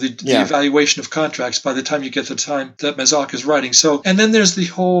from the evaluation of contracts by the time you get to the time that Mazoch is writing. So, and then there's the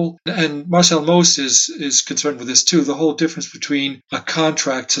whole, and Marcel Mauss is concerned with this too, the whole difference between a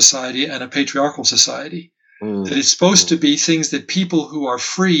contract society and a patriarchal society. That it's supposed to be things that people who are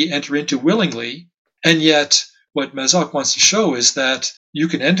free enter into willingly, and yet what Mazoch wants to show is that you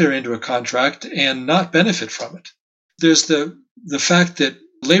can enter into a contract and not benefit from it. There's the fact that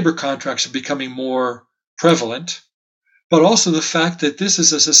labor contracts are becoming more prevalent, but also the fact that this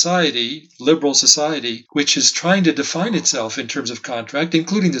is a society, liberal society, which is trying to define itself in terms of contract,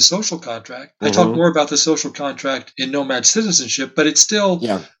 including the social contract. I talk more about the social contract in Nomad Citizenship, but it's still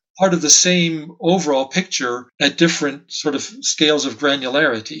part of the same overall picture at different sort of scales of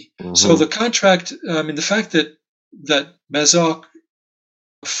granularity. So the contract, the fact that Mazoch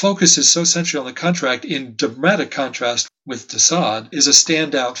focuses so centrally on the contract in dramatic contrast with de Sade is a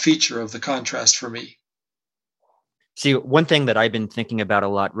standout feature of the contrast for me. See, one thing that I've been thinking about a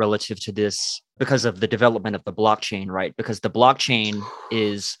lot relative to this, because of the development of the blockchain, right? Because the blockchain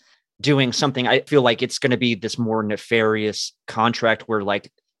is doing something, I feel like it's going to be this more nefarious contract where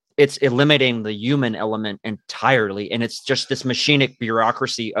like it's eliminating the human element entirely. And it's just this machinic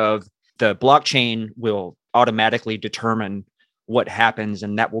bureaucracy of the blockchain will automatically determine what happens.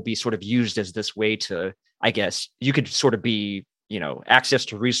 And that will be sort of used as this way to, I guess, you could sort of be, access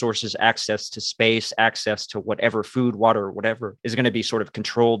to resources, access to space, access to whatever food, water, whatever is going to be sort of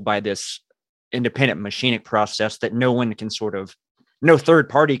controlled by this independent machinic process that no third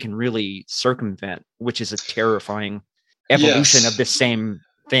party can really circumvent, which is a terrifying evolution of the same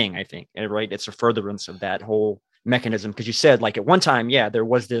thing, I think, right? It's a furtherance of that whole mechanism. Because you said, like, at one time, there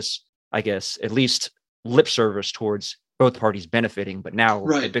was this, I guess, at least lip service towards both parties benefiting, but now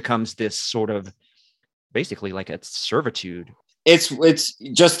it becomes this sort of basically like a servitude. It's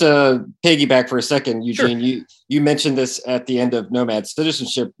just to piggyback for a second, Eugene, you mentioned this at the end of Nomad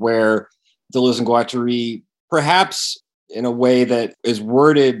Citizenship, where Deleuze and Guattari, perhaps in a way that is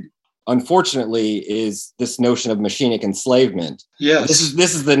worded, unfortunately, is this notion of machinic enslavement. Yes.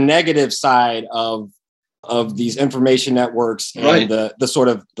 This is the negative side of these information networks and the sort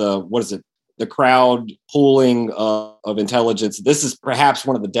of the crowd pooling of intelligence. This is perhaps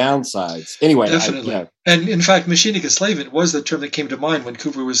one of the downsides. Anyway, definitely. And in fact, machinic enslavement was the term that came to mind when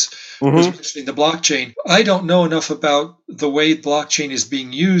Cooper was mentioning the blockchain. I don't know enough about the way blockchain is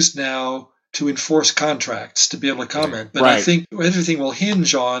being used now to enforce contracts to be able to comment. But I think everything will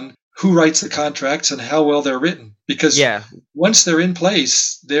hinge on who writes the contracts and how well they're written. Because once they're in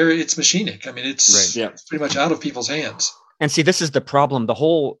place, it's machinic. I mean, it's pretty much out of people's hands. And see, this is the problem. The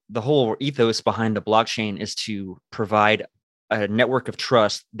whole ethos behind the blockchain is to provide a network of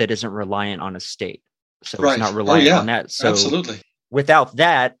trust that isn't reliant on a state. So it's not reliant on that. So absolutely. Without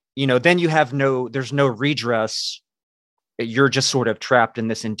that, then you have there's no redress. You're just sort of trapped in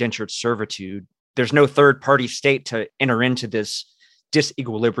this indentured servitude. There's no third party state to enter into this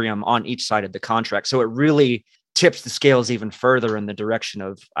disequilibrium on each side of the contract. So it really tips the scales even further in the direction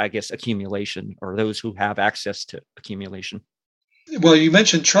of, I guess, accumulation, or those who have access to accumulation. Well, you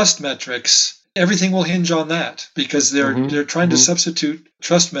mentioned trust metrics. Everything will hinge on that because they're trying to substitute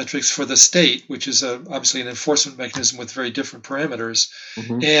trust metrics for the state, which is obviously an enforcement mechanism with very different parameters.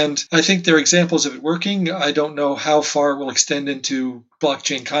 And I think there are examples of it working. I don't know how far it will extend into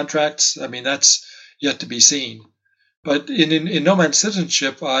blockchain contracts. I mean, that's yet to be seen. But in Nomad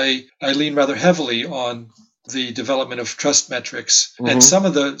Citizenship, I lean rather heavily on the development of trust metrics. And some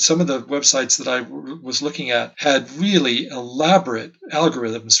of the websites that I was looking at had really elaborate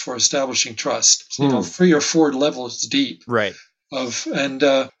algorithms for establishing trust, 3 or 4 levels deep. Right. And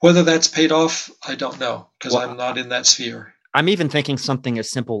whether that's paid off, I don't know, because I'm not in that sphere. I'm even thinking something as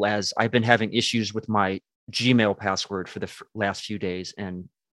simple as I've been having issues with my Gmail password for the last few days, and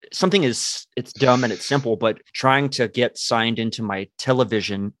it's dumb and it's simple, but trying to get signed into my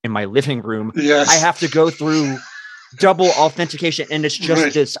television in my living room, I have to go through double authentication. And it's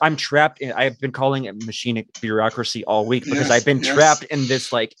just this, I'm trapped. I've been calling it machinic bureaucracy all week because I've been trapped in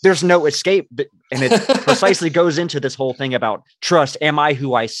this, like, there's no escape. And it precisely goes into this whole thing about trust. Am I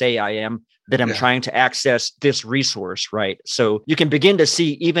who I say I am that I'm trying to access this resource, right? So you can begin to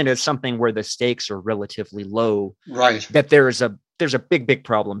see, even as something where the stakes are relatively low, right, that there's a big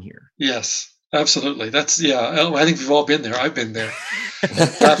problem here. Yes, absolutely. That's I think we've all been there. I've been there.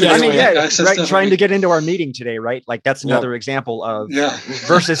 Right. Trying to get into our meeting today, right? Like that's another example of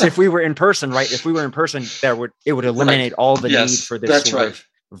versus if we were in person, right? If we were in person, it would eliminate all the need for this sort of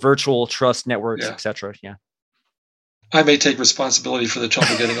virtual trust networks, etc. Yeah. I may take responsibility for the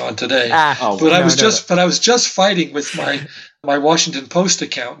trouble getting on today, but I was just fighting with my Washington Post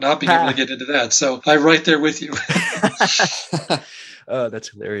account, not being able to get into that. So I'm right there with you. Oh, that's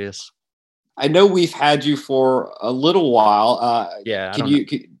hilarious. I know we've had you for a little while. I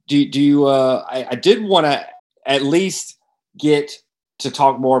did want to at least get to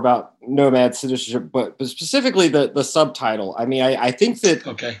talk more about nomad citizenship, but specifically the subtitle. I mean, I think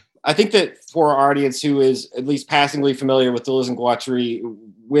that for our audience who is at least passingly familiar with Deleuze and Guattari,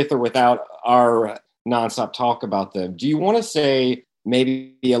 with or without our nonstop talk about them, do you want to say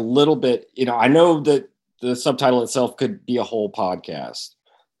maybe a little bit, I know that the subtitle itself could be a whole podcast,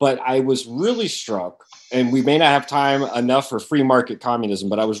 but I was really struck, and we may not have time enough for free market communism,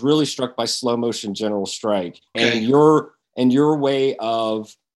 but I was really struck by Slow Motion General Strike and your way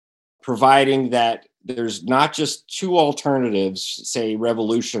of providing that there's not just two alternatives, say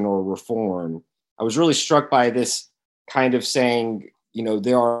revolution or reform. I was really struck by this kind of saying,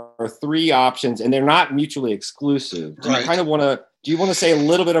 there are three options and they're not mutually exclusive. Do you want to say a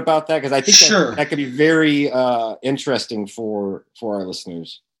little bit about that? Because I think that could be very interesting for our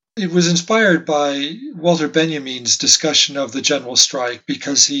listeners. It was inspired by Walter Benjamin's discussion of the general strike,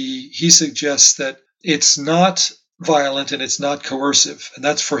 because he suggests that it's not violent and it's not coercive. And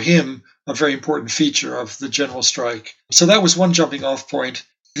that's for him a very important feature of the general strike. So that was one jumping off point.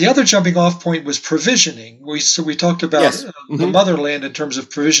 The other jumping off point was provisioning. We talked about the motherland in terms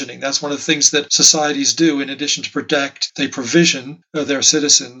of provisioning. That's one of the things that societies do. In addition to protect, they provision their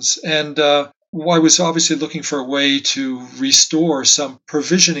citizens. And I was obviously looking for a way to restore some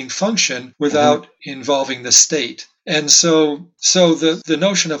provisioning function without involving the state. And so the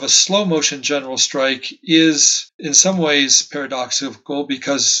notion of a slow motion general strike is in some ways paradoxical,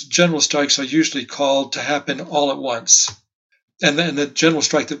 because general strikes are usually called to happen all at once. And then the general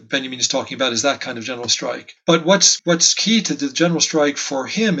strike that Benjamin is talking about is that kind of general strike. But what's key to the general strike for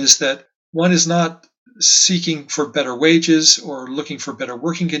him is that one is not seeking for better wages or looking for better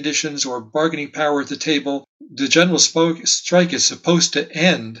working conditions or bargaining power at the table. The general strike is supposed to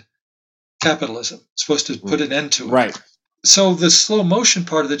end capitalism. It's supposed to put an end to it. Right. So the slow motion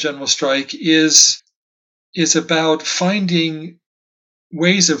part of the general strike is about finding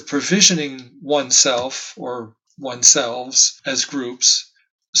ways of provisioning oneself or oneselves as groups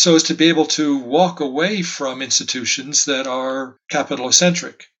so as to be able to walk away from institutions that are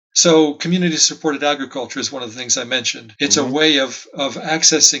capitalocentric. So community-supported agriculture is one of the things I mentioned. It's a way of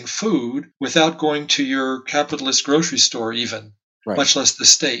accessing food without going to your capitalist grocery store even, much less the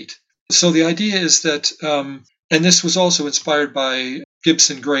state. So the idea is that, and this was also inspired by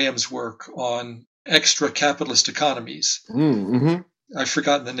Gibson Graham's work on extra-capitalist economies. I've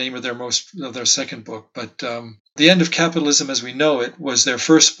forgotten the name of their second book, but The End of Capitalism as We Know It was their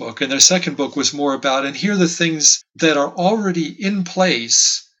first book, and their second book was more about, and here are the things that are already in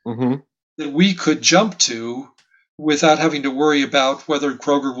place that we could jump to without having to worry about whether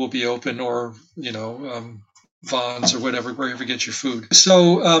Kroger will be open or, Vons or whatever, wherever you get your food.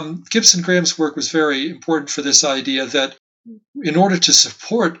 So Gibson Graham's work was very important for this idea that in order to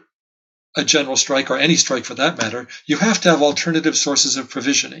support a general strike, or any strike for that matter, you have to have alternative sources of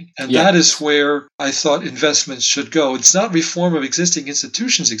provisioning. And that is where I thought investments should go. It's not reform of existing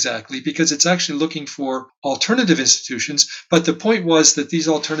institutions exactly, because it's actually looking for alternative institutions. But the point was that these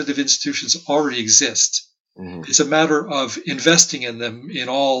alternative institutions already exist. It's a matter of investing in them in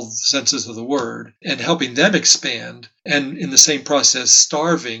all senses of the word and helping them expand, and in the same process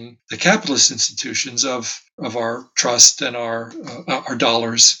starving the capitalist institutions of our trust and our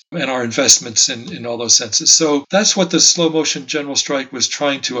dollars and our investments in all those senses. So that's what the slow motion general strike was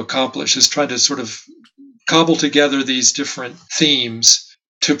trying to accomplish, is trying to sort of cobble together these different themes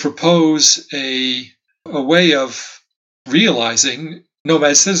to propose a way of realizing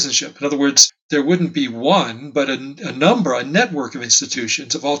nomad citizenship. In other words, there wouldn't be one, but a network of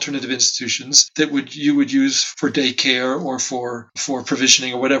institutions, of alternative institutions that you would use for daycare or for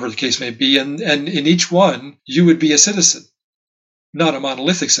provisioning or whatever the case may be. And in each one, you would be a citizen, not a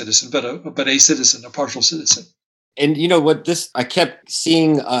monolithic citizen, but a citizen, a partial citizen. And you know what, I kept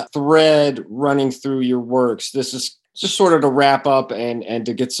seeing a thread running through your works. This is just sort of to wrap up and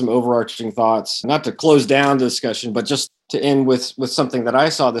to get some overarching thoughts, not to close down the discussion, but just to end with something that I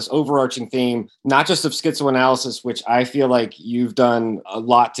saw, this overarching theme, not just of schizoanalysis, which I feel like you've done a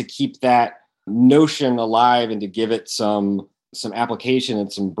lot to keep that notion alive and to give it some application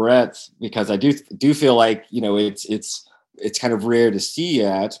and some breadth, because I do feel like, it's kind of rare to see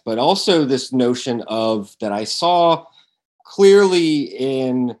yet, but also this notion of that I saw clearly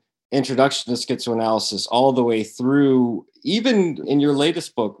in Introduction to Schizoanalysis all the way through, even in your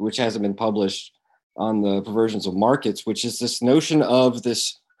latest book, which hasn't been published, on the perversions of markets, which is this notion of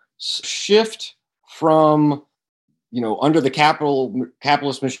this shift from, under the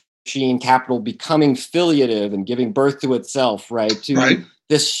capitalist machine, capital becoming filiative and giving birth to itself, right? To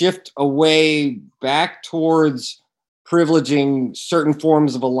this shift away back towards privileging certain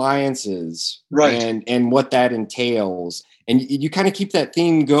forms of alliances, and what that entails. And you kind of keep that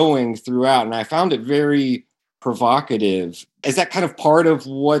theme going throughout. And I found it very provocative. Is that kind of part of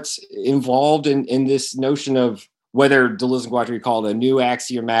what's involved in this notion of whether Deleuze and Guattari call it a new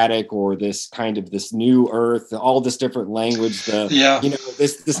axiomatic or this kind of this new earth, all this different language,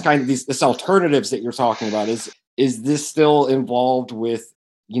 this alternatives that you're talking about, is this still involved with,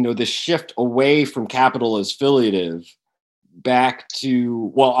 the shift away from capital as filiative back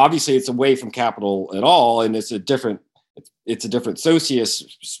to, well, obviously it's away from capital at all. And it's a different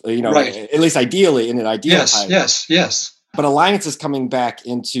socius, at least ideally in an ideal type. Yes. But alliance is coming back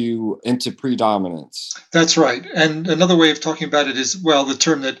into predominance. That's right. And another way of talking about it is, well, the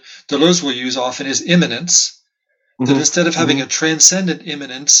term that Deleuze will use often is immanence. That instead of having a transcendent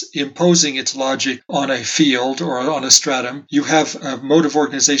immanence imposing its logic on a field or on a stratum, you have a mode of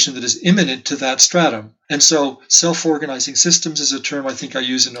organization that is immanent to that stratum. And so self-organizing systems is a term I think I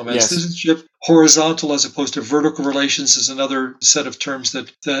use in No Man's Citizenship. Horizontal as opposed to vertical relations is another set of terms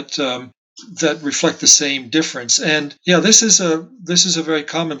that reflect the same difference. And this is a very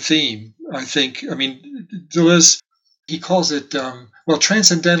common theme, I think. I mean, Deleuze, he calls it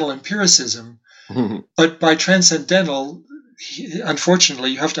transcendental empiricism. But by transcendental,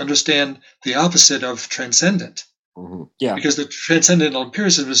 unfortunately, you have to understand the opposite of transcendent. Because the transcendental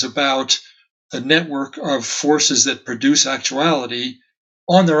empiricism is about the network of forces that produce actuality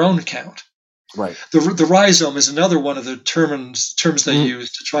on their own account. Right. The rhizome is another one of the terms they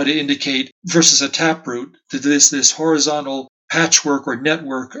use to try to indicate versus a taproot that this horizontal patchwork or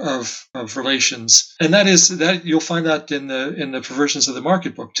network of relations, and that you'll find that in the Perversions of the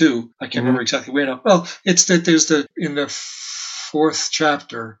Market book too. I can't remember exactly where now. Well, it's that there's in the 4th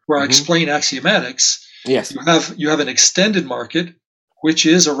chapter where I explain axiomatics. Yes, you have an extended market, which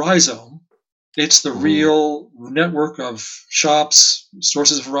is a rhizome. It's the real network of shops,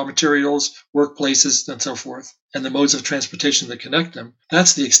 sources of raw materials, workplaces, and so forth, and the modes of transportation that connect them.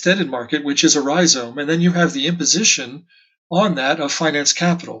 That's the extended market, which is a rhizome, and then you have the imposition on that of finance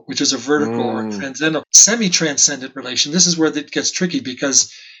capital, which is a vertical or transcendental, semi-transcendent relation. This is where it gets tricky because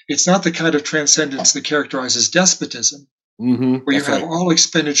it's not the kind of transcendence that characterizes despotism, where you have all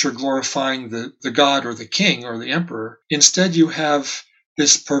expenditure glorifying the god or the king or the emperor. Instead, you have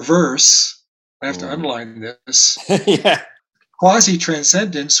this perverse, I have to underline this,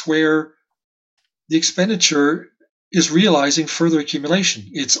 quasi-transcendence where the expenditure is realizing further accumulation.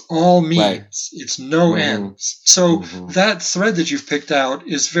 It's all means. It's no ends. So that thread that you've picked out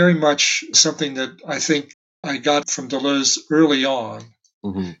is very much something that I think I got from Deleuze early on.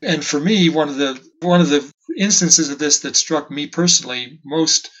 And for me, one of the instances of this that struck me personally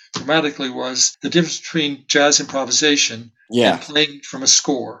most dramatically was the difference between jazz improvisation and playing from a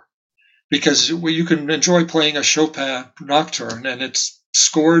score. Because you can enjoy playing a Chopin nocturne and it's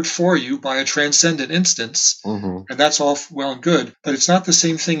scored for you by a transcendent instance, and that's all well and good, but it's not the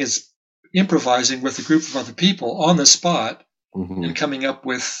same thing as improvising with a group of other people on the spot and coming up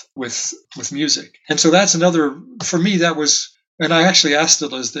with music. And so that's another, for me, that was, and I actually asked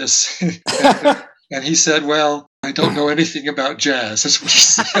Deleuze this, and he said, well, I don't know anything about jazz. That's what he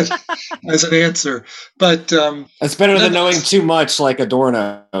said as an answer. But it's better than knowing too much, like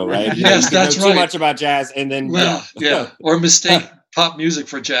Adorno, right? Yes, that's right. Too much about jazz, and then or mistake pop music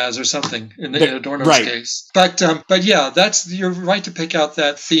for jazz or something in Adorno's case. But you're right to pick out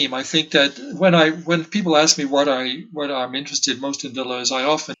that theme. I think that when people ask me what I'm interested most in Deleuze, I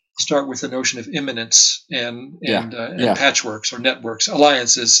often start with the notion of immanence and patchworks or networks.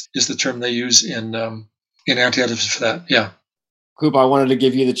 Alliances is the term they use in Anti-Oedipus for that. Yeah. Coop, I wanted to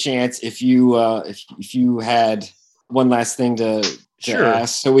give you the chance if you had one last thing to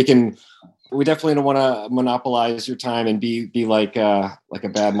ask, so we can We definitely don't want to monopolize your time and be like a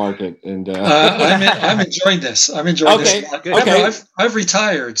bad market. And I'm enjoying this. I'm enjoying this. Okay. I've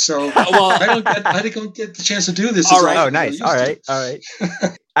retired, so I don't get the chance to do this. All right. Oh, nice. All right.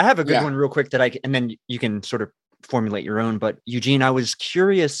 I have a good one real quick and then you can sort of formulate your own. But Eugene, I was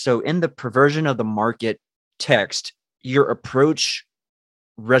curious. So in the Perversion of the Market text, your approach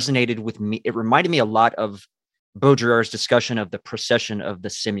resonated with me. It reminded me a lot of Baudrillard's discussion of the procession of the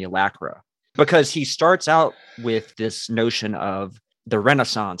simulacra, because he starts out with this notion of the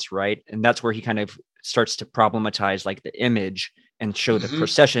Renaissance, right? And that's where he kind of starts to problematize like the image and show the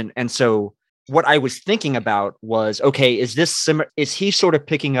procession. And so what I was thinking about was, okay, is he sort of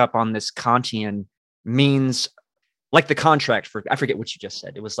picking up on this Kantian means, like the contract for, I forget what you just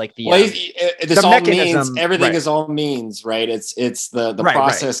said. It was like this all means, everything is all means, right? It's the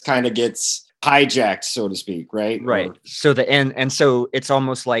process kind of gets hijacked, so to speak, right? Right. So so it's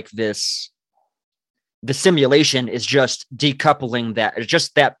almost like the simulation is just decoupling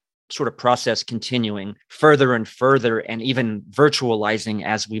that sort of process continuing further and further, and even virtualizing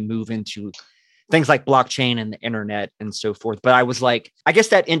as we move into things like blockchain and the internet and so forth. But I was like, I guess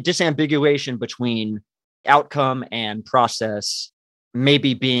that disambiguation between outcome and process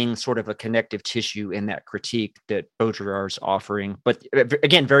maybe being sort of a connective tissue in that critique that Baudrillard's offering. But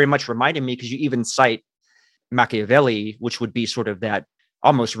again, very much reminded me, because you even cite Machiavelli, which would be sort of that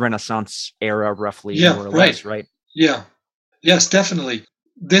almost Renaissance era, roughly, more or less, right? Yeah. Yes, definitely.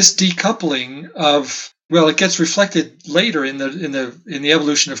 This decoupling of, well, it gets reflected later in the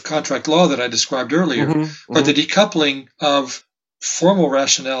evolution of contract law that I described earlier, but the decoupling of formal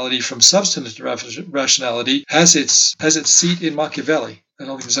rationality from substantive rationality has its seat in Machiavelli. I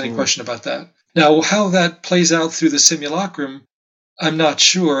don't think there's any question about that. Now, how that plays out through the simulacrum, I'm not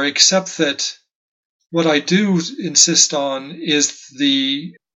sure, except that what I do insist on is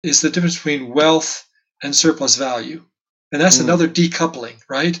the difference between wealth and surplus value. And that's another decoupling,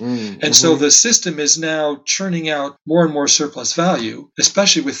 right? And so the system is now churning out more and more surplus value,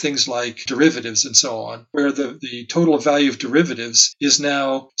 especially with things like derivatives and so on, where the total value of derivatives is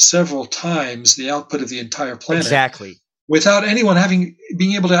now several times the output of the entire planet. Exactly. Without anyone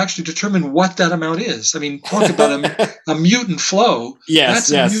being able to actually determine what that amount is. I mean, talk about a mutant flow.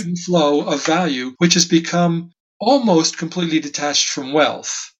 That's a mutant flow of value, which has become almost completely detached from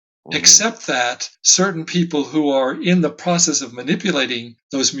wealth. Except that certain people who are in the process of manipulating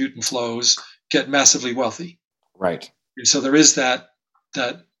those mutant flows get massively wealthy. Right. And so there is that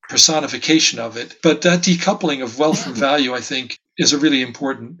personification of it. But that decoupling of wealth from value, I think, is a really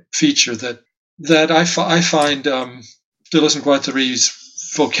important feature that I find Deleuze and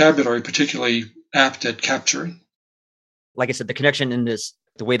Guattari's vocabulary particularly apt at capturing. Like I said, the connection in this,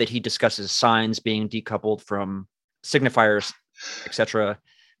 the way that he discusses signs being decoupled from signifiers, etc.,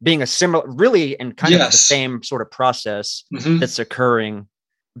 being a similar, really, and kind of the same sort of process that's occurring,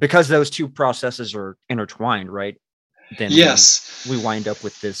 because those two processes are intertwined, right? Then we wind up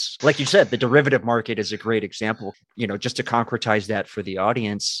with this, like you said, the derivative market is a great example. Just to concretize that for the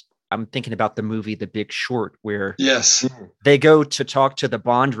audience, I'm thinking about the movie The Big Short, where they go to talk to the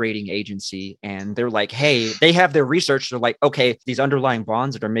bond rating agency, and they're like, hey, they have their research. They're like, okay, these underlying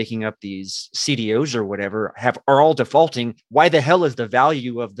bonds that are making up these CDOs or whatever are all defaulting. Why the hell is the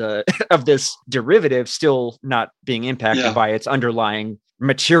value of of this derivative still not being impacted by its underlying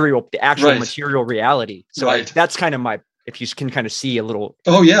material, the actual material reality? So that's kind of my, if you can kind of see a little.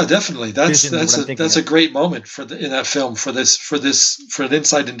 Oh yeah, definitely. That's a great moment in that film for an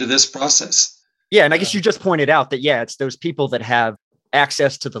insight into this process. Yeah, and I guess you just pointed out that it's those people that have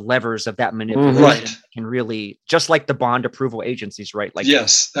access to the levers of that manipulation can really, just like the bond approval agencies, right? Like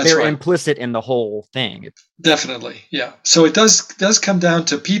they're implicit in the whole thing. Definitely, yeah. So it does come down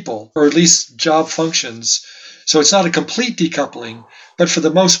to people, or at least job functions. So it's not a complete decoupling, but for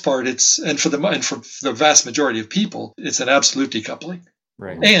the most part, for the vast majority of people, it's an absolute decoupling.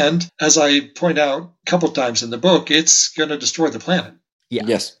 Right. And as I point out a couple of times in the book, it's going to destroy the planet. Yeah.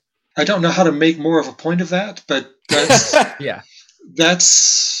 Yes. I don't know how to make more of a point of that, but that's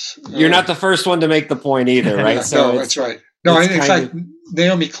that's. You're not the first one to make the point either, right? So that's right. No, in fact,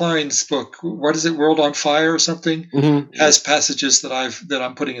 Naomi Klein's book, what is it, World on Fire or something, has passages that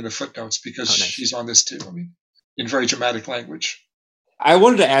I'm putting in the footnotes because she's on this too. I mean, in very dramatic language. I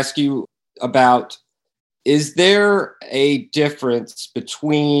wanted to ask you about, is there a difference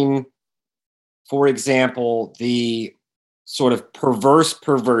between, for example, the sort of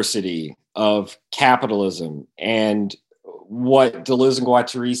perversity of capitalism and what Deleuze and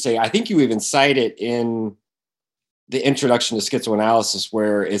Guattari say? I think you even cite it in the introduction to schizoanalysis,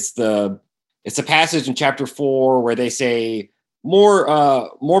 where it's a passage in chapter 4 where they say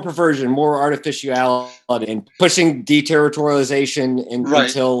more perversion, more artificiality, and pushing deterritorialization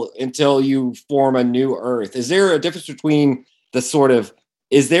until you form a new Earth. Is there a difference between the sort of,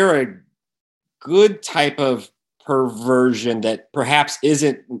 is there a good type of perversion that perhaps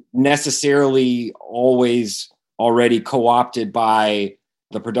isn't necessarily always already co-opted by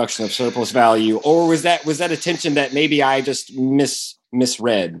the production of surplus value, or was that a tension that maybe I just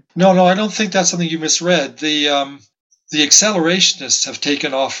misread? No, I don't think that's something you misread. The accelerationists have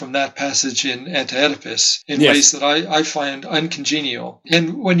taken off from that passage in Anti-Oedipus in ways that I find uncongenial.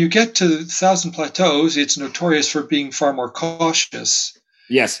 And when you get to Thousand Plateaus, it's notorious for being far more cautious.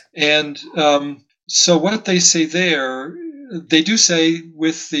 Yes. And so what they say there, they do say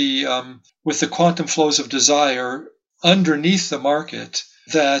with the quantum flows of desire underneath the market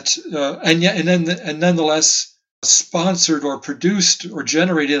that, and nonetheless sponsored or produced or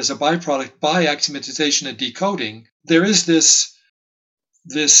generated as a byproduct by axiomatization and decoding, there is this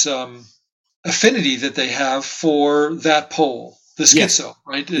affinity that they have for that pole. The schizo,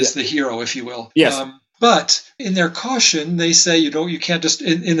 right, is the hero, if you will. Yes. But in their caution, they say you can't just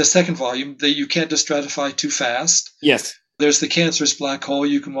in the second volume that you can't just stratify too fast. Yes. There's the cancerous black hole.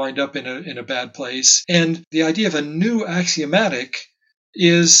 You can wind up in a bad place. And the idea of a new axiomatic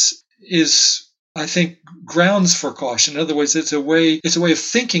is I think grounds for caution. In other words, it's a way of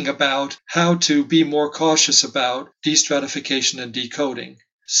thinking about how to be more cautious about destratification and decoding.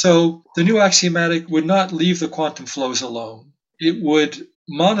 So the new axiomatic would not leave the quantum flows alone. It would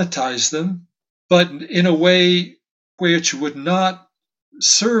monetize them, but in a way which would not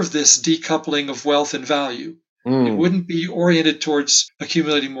serve this decoupling of wealth and value. It wouldn't be oriented towards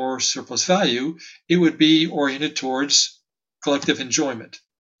accumulating more surplus value. It would be oriented towards collective enjoyment,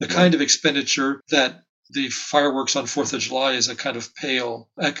 the kind of expenditure that the fireworks on 4th of July is a kind of pale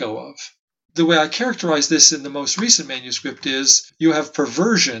echo of. The way I characterize this in the most recent manuscript is you have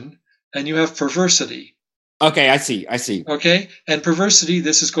perversion and you have perversity. Okay, I see. Okay, and perversity,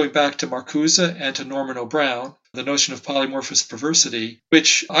 this is going back to Marcuse and to Norman O'Brown, the notion of polymorphous perversity,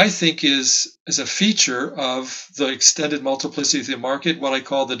 which I think is a feature of the extended multiplicity of the market, what I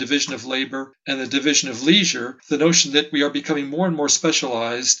call the division of labor and the division of leisure, the notion that we are becoming more and more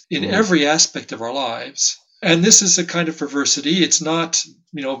specialized in every aspect of our lives. And this is a kind of perversity. It's not,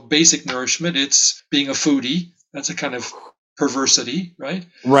 basic nourishment. It's being a foodie. That's a kind of perversity, right?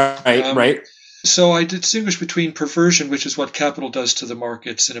 Right. So I distinguish between perversion, which is what capital does to the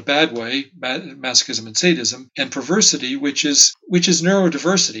markets in a bad way, masochism and sadism, and perversity, which is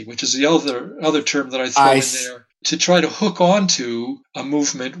neurodiversity, which is the other term that I throw in there to try to hook onto a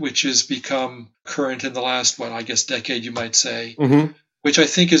movement which has become current in the last, decade, you might say, which I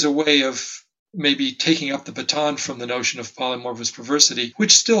think is a way of maybe taking up the baton from the notion of polymorphous perversity,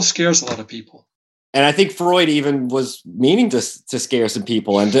 which still scares a lot of people. And I think Freud even was meaning to scare some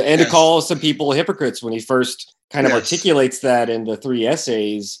people and to call some people hypocrites when he first kind of articulates that in the 3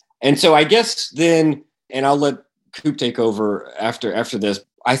 essays. And so I guess then, and I'll let Coop take over after this,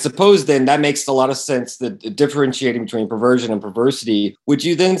 I suppose then that makes a lot of sense, that differentiating between perversion and perversity. Would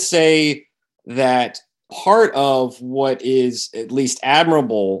you then say that part of what is at least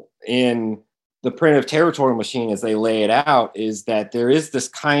admirable in the primitive territorial machine as they lay it out is that there is this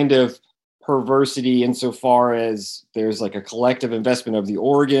kind of perversity insofar as there's like a collective investment of the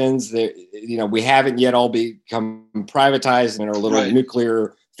organs that, we haven't yet all become privatized in our little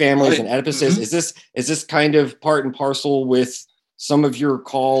nuclear families and Oedipuses. Is this kind of part and parcel with some of your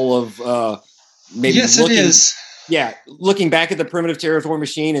call of maybe it is. Yeah, looking back at the primitive territorial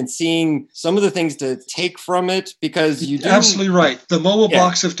machine and seeing some of the things to take from it, because you do... Absolutely right. The mobile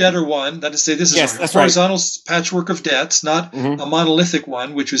blocks of debt are one. That is to say, this is a horizontal patchwork of debts, not a monolithic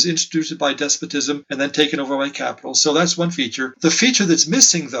one, which was introduced by despotism and then taken over by capital. So that's one feature. The feature that's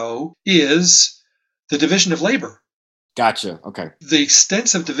missing, though, is the division of labor. Gotcha. Okay. The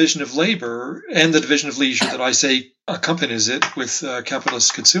extensive division of labor and the division of leisure that I say accompanies it with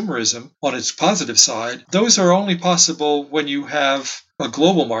capitalist consumerism on its positive side, those are only possible when you have a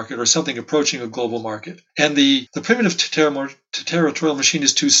global market or something approaching a global market. And the primitive territorial machine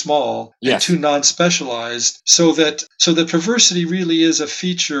is too small and too non-specialized, so that perversity really is a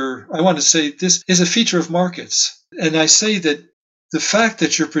feature. I want to say this is a feature of markets. And I say that the fact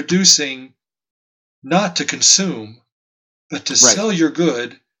that you're producing not to consume, but to sell your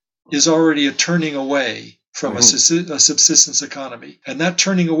good is already a turning away from a subsistence economy. And that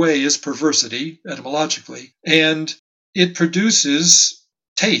turning away is perversity, etymologically. And it produces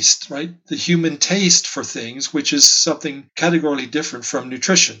taste, right? The human taste for things, which is something categorically different from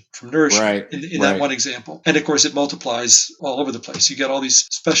nutrition, from nourishment, in that one example. And of course, it multiplies all over the place. You get all these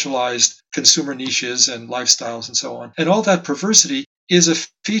specialized consumer niches and lifestyles and so on. And all that perversity is a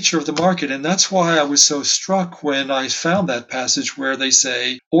feature of the market. And that's why I was so struck when I found that passage where they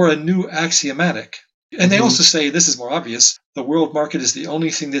say, or a new axiomatic. And they also say, this is more obvious, the world market is the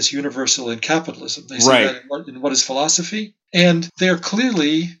only thing that's universal in capitalism. They say that in what is philosophy. And they're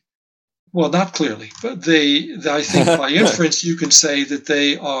clearly, well, not clearly, but I think by inference, you can say that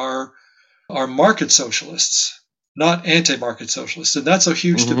they are market socialists, not anti-market socialists. And that's a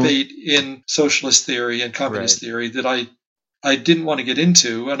huge debate in socialist theory and communist theory that I didn't want to get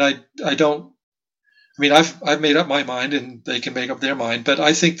into. And I've made up my mind and they can make up their mind, but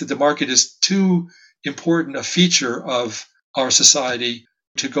I think that the market is too important a feature of our society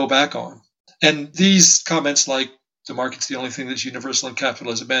to go back on. And these comments like the market's the only thing that's universal in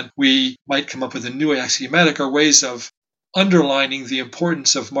capitalism, and we might come up with a new axiomatic, are ways of underlining the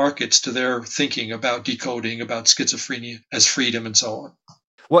importance of markets to their thinking about decoding, about schizophrenia as freedom and so on.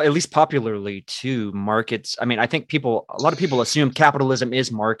 Well, at least popularly too, markets. I mean, I think a lot of people assume capitalism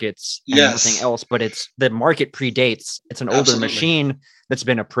is markets and everything else, but the market predates. It's an older machine that's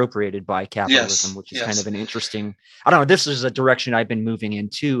been appropriated by capitalism, which is kind of an interesting, I don't know, this is a direction I've been moving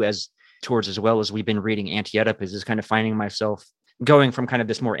into as well as we've been reading Anti-Oedipus, is kind of finding myself going from kind of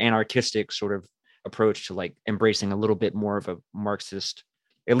this more anarchistic sort of approach to like embracing a little bit more of a Marxist,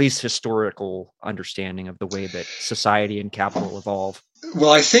 at least historical understanding of the way that society and capital evolve.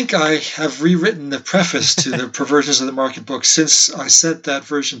 Well, I think I have rewritten the preface to the Perversions of the Market book since I sent that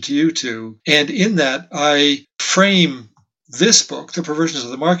version to you two. And in that, I frame this book, The Perversions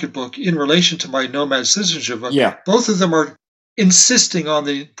of the Market book, in relation to my Nomad Citizenship book. Yeah. Both of them are insisting on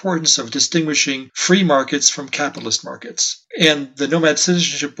the importance of distinguishing free markets from capitalist markets. And the Nomad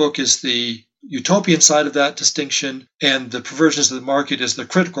Citizenship book is the utopian side of that distinction, and the Perversions of the Market is the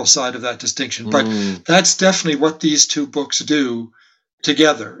critical side of that distinction. But that's definitely what these two books do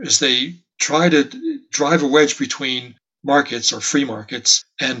together, is they try to drive a wedge between markets or free markets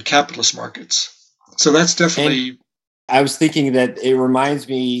and capitalist markets. So that's definitely... And I was thinking that it reminds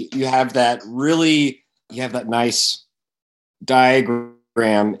me, you have that nice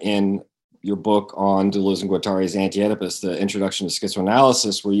diagram in your book on Deleuze and Guattari's Anti-Oedipus, the Introduction to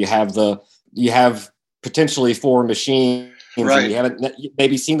Schizoanalysis, where you have potentially four machines. Right. And you haven't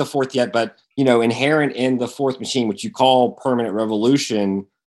maybe seen the fourth yet, but inherent in the fourth machine, which you call permanent revolution,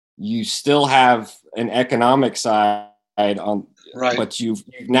 you still have an economic side on, right? But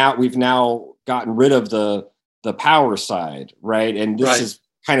we've now gotten rid of the power side, right? And this is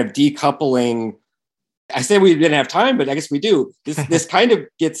kind of decoupling. I say we didn't have time, but I guess we do. This kind of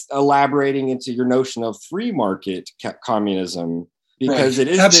gets elaborating into your notion of free market communism, because it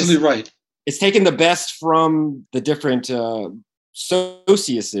is absolutely right. It's taken the best from the different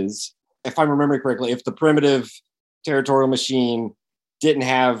sociuses. If I'm remembering correctly, if the primitive territorial machine didn't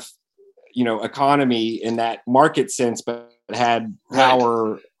have, economy in that market sense, but had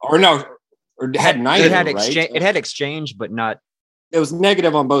power, or had neither. It had exchange, but not. It was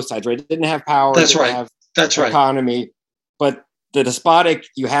negative on both sides, right? It didn't have power. That's right. That's right. Economy, but the despotic,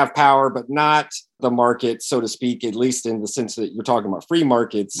 you have power, but not the market, so to speak, at least in the sense that you're talking about free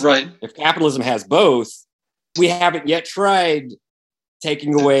markets. Right. If capitalism has both, we haven't yet tried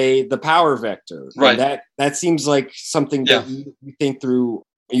taking away the power vector. Right. And that seems like something that you think through,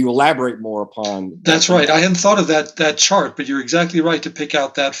 you elaborate more upon. That's right. I hadn't thought of that chart, but you're exactly right to pick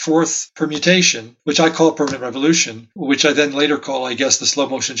out that fourth permutation, which I call permanent revolution, which I then later call, I guess, the slow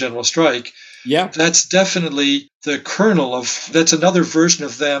motion general strike. Yeah. That's definitely the kernel that's another version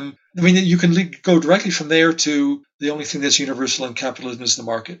of them. I mean, you can go directly from there to the only thing that's universal in capitalism is the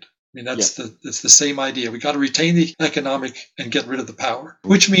market. I mean, that's the same idea. We got to retain the economic and get rid of the power,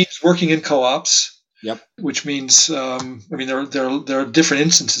 which means working in co-ops. Yep. Which means, there are different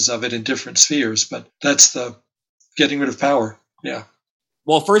instances of it in different spheres, but that's the getting rid of power. Yeah.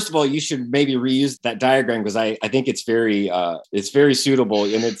 Well, first of all, you should maybe reuse that diagram, because I think it's very suitable,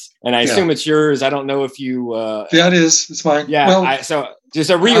 and I assume it's yours. I don't know if you. Yeah, it is. It's mine. Yeah. Well, so just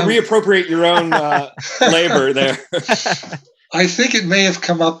reappropriate your own labor there. I think it may have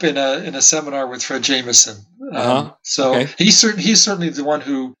come up in a seminar with Fred Jameson. He's certainly the one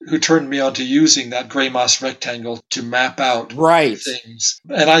who turned me on to using that gray moss rectangle to map out things.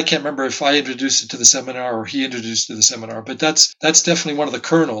 And I can't remember if I introduced it to the seminar or he introduced it to the seminar, but that's definitely one of the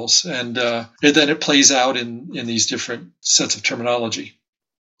kernels. And then it plays out in these different sets of terminology.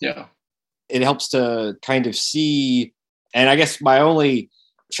 Yeah. It helps to kind of see, and I guess my only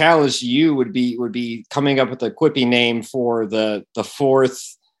challenge to you would be coming up with a quippy name for the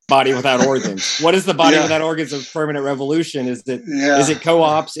fourth body without organs. What is the body without organs of Permanent Revolution? Is it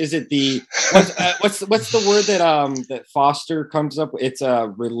co-ops? Is it the what's the word that Foster comes up with? It's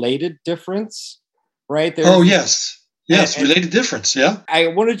a related difference, right? Yes, related difference. Yeah. I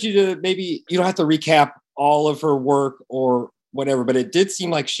wanted you to, maybe you don't have to recap all of her work or whatever, but it did seem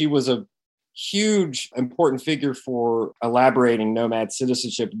like she was a huge important figure for elaborating nomad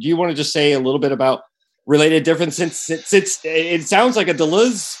citizenship. Do you want to just say a little bit about related difference, since it sounds like a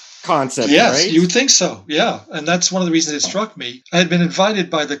Deleuze concept? Yes, right? you would think so. Yeah. And that's one of the reasons it struck me. I had been invited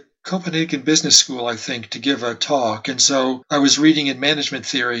by the Copenhagen Business School, I think, to give a talk. And so I was reading in management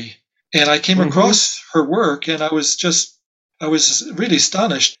theory, and I came across her work, and I was really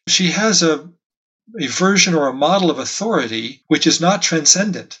astonished. She has a version or a model of authority which is not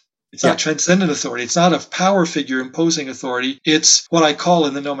transcendent. It's not transcendent authority. It's not a power figure imposing authority. It's what I call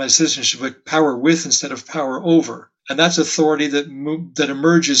in the nomad citizenship, like power with instead of power over. And that's authority that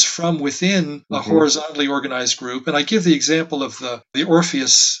emerges from within a horizontally organized group. And I give the example of the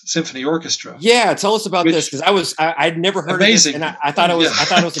Orpheus Symphony Orchestra. Yeah, tell us about this, because I'd never heard amazing. of this, and I thought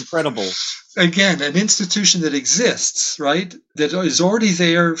it was incredible. Again, an institution that exists, right? That is already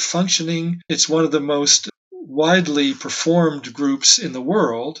there, functioning. It's one of the most widely performed groups in the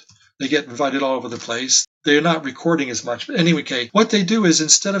world. They get invited all over the place. They're not recording as much. But anyway, what they do is,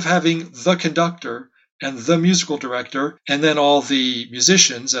 instead of having the conductor and the musical director and then all the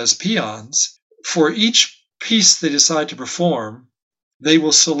musicians as peons, for each piece they decide to perform, they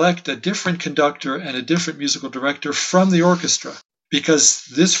will select a different conductor and a different musical director from the orchestra, because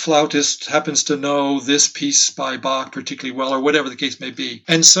this flautist happens to know this piece by Bach particularly well, or whatever the case may be.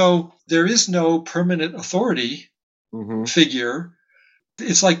 And so there is no permanent authority figure.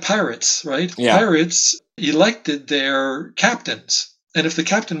 It's like pirates, right? Yeah. Pirates elected their captains. And if the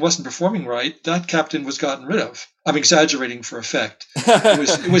captain wasn't performing right, that captain was gotten rid of. I'm exaggerating for effect.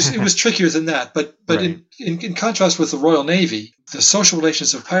 It was trickier than that. But right. in contrast with the Royal Navy, the social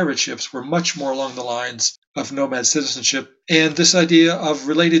relations of pirate ships were much more along the lines of nomad citizenship, and this idea of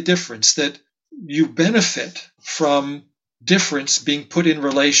related difference, that you benefit from difference being put in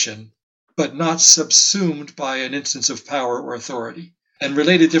relation, but not subsumed by an instance of power or authority. And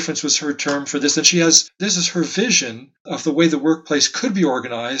related difference was her term for this. And this is her vision of the way the workplace could be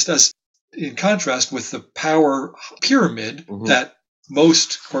organized, as in contrast with the power pyramid that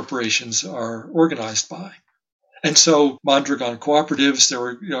most corporations are organized by. And so Mondragon cooperatives, there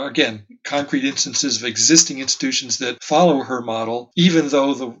were, again, concrete instances of existing institutions that follow her model, even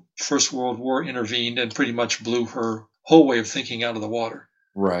though the First World War intervened and pretty much blew her whole way of thinking out of the water.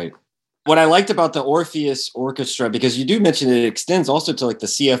 Right. What I liked about the Orpheus Orchestra, because you do mention it extends also to like the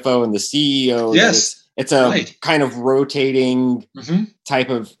CFO and the CEO. Yes. It's a kind of rotating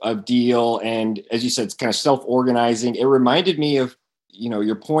type of deal. And as you said, it's kind of self-organizing. It reminded me of,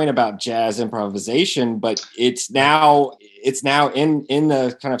 your point about jazz improvisation, but it's now in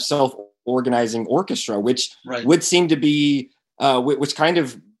the kind of self-organizing orchestra, which would seem to be, which kind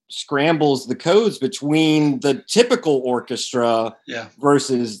of scrambles the codes between the typical orchestra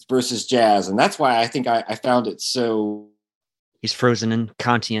versus jazz. And that's why I think I found it so. He's frozen in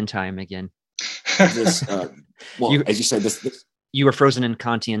Kantian time again. As you said, this you were frozen in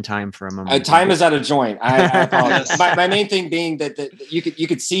Kantian time for a moment. Time is out of joint. I apologize. my main thing being that you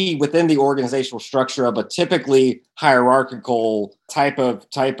could see within the organizational structure of a typically hierarchical type of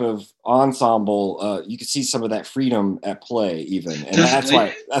ensemble, you could see some of that freedom at play even, and that's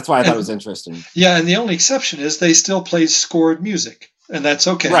why I thought it was interesting. Yeah, and the only exception is they still play scored music. And that's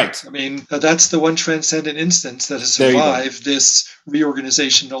okay. Right. I mean, that's the one transcendent instance that has survived this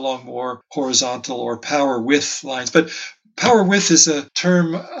reorganization along more horizontal or power with lines. But power with is a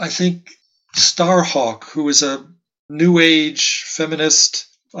term, I think, Starhawk, who is a new age feminist,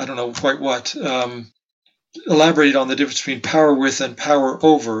 I don't know quite what, elaborated on the difference between power with and power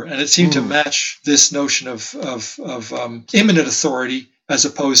over. And it seemed to match this notion of immanent authority as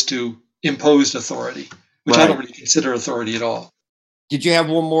opposed to imposed authority, which I don't really consider authority at all. Did you have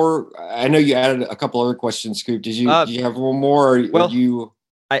one more? I know you added a couple other questions, Scoop. Did you have one more?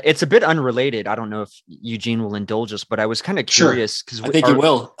 It's a bit unrelated. I don't know if Eugene will indulge us, but I was kind of curious because I think you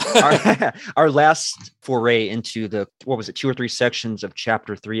will. our last foray into the 2 or 3 sections of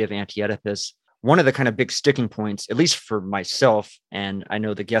Chapter 3 of Anti-Oedipus. One of the kind of big sticking points, at least for myself, and I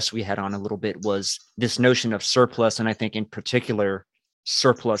know the guests we had on a little bit, was this notion of surplus, and I think in particular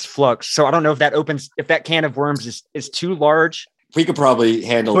surplus flux. So I don't know if that can of worms is too large. we could probably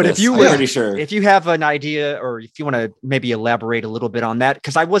handle But this. if you I'm would- pretty sure. If you have an idea, or if you want to maybe elaborate a little bit on that,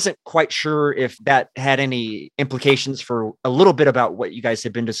 because I wasn't quite sure if that had any implications for a little bit about what you guys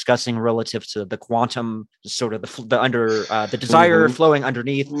have been discussing relative to the quantum, sort of the desire Mhm. flowing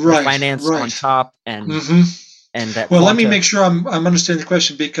underneath, the Right, finance on right. top, and Hmm. that. Well, let me quanta- make sure I'm understanding the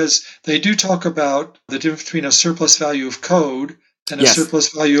question, because they do talk about the difference between a surplus value of code and a Yes. surplus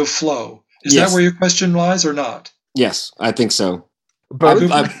value of flow. Is Yes. that where your question lies or not? Yes, I think so. But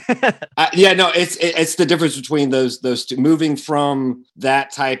Yeah, no, it's the difference between those two. Moving from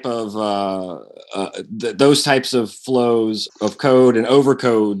that type of those types of flows of code and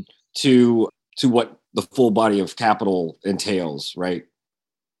overcode to what the full body of capital entails, right?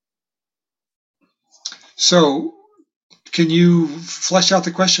 So, can you flesh out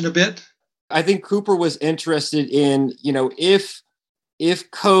the question a bit? I think Cooper was interested in,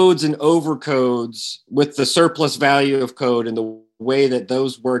 if codes and overcodes with the surplus value of code and the way that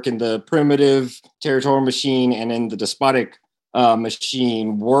those work in the primitive territorial machine and in the despotic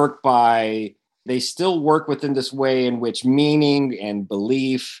machine they still work within this way in which meaning and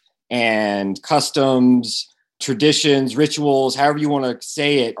belief and customs, traditions, rituals, however you want to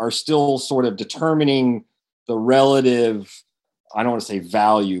say it, are still sort of determining the relative, I don't want to say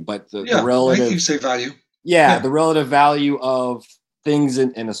value, but the I relative, think you say value. yeah, Yeah. the relative value of things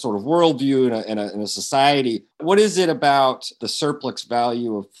in a sort of worldview in a society. What is it about the surplus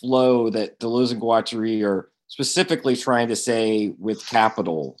value of flow that Deleuze and Guattari are specifically trying to say with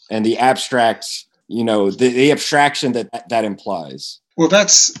capital and the abstract, the abstraction that implies? Well, I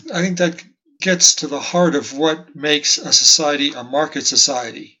think that gets to the heart of what makes a society a market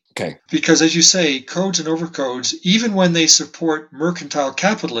society. Okay. Because as you say, codes and overcodes, even when they support mercantile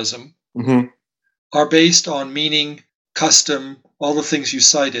capitalism, Mm-hmm. are based on meaning, custom, all the things you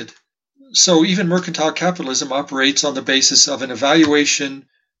cited. So even mercantile capitalism operates on the basis of an evaluation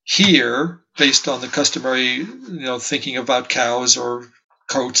here based on the customary, thinking about cows or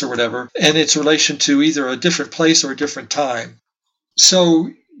coats or whatever, and its relation to either a different place or a different time. So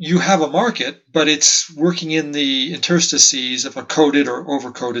you have a market, but it's working in the interstices of a coded or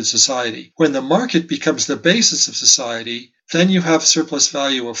overcoded society. When the market becomes the basis of society, then you have surplus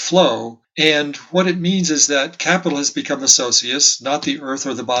value of flow. And what it means is that capital has become the socius, not the earth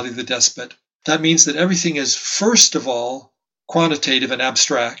or the body of the despot. That means that everything is, first of all, quantitative and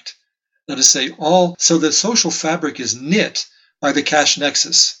abstract. That is to say, so the social fabric is knit by the cash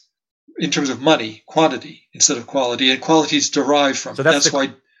nexus in terms of money, quantity instead of quality, and quality is derived from. So that's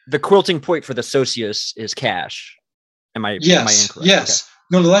why the quilting point for the socius is cash. Am I incorrect? Yes.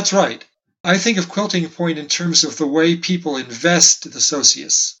 Okay. No, that's right. I think of quilting point in terms of the way people invest the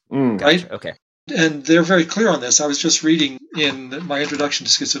socius, right? Gotcha. Okay. And they're very clear on this. I was just reading in my introduction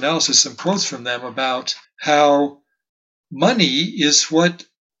to schizoanalysis some quotes from them about how money is what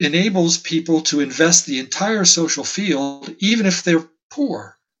enables people to invest the entire social field, even if they're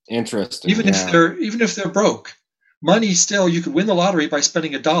poor. Interesting. Even if they're broke. Money still, you could win the lottery by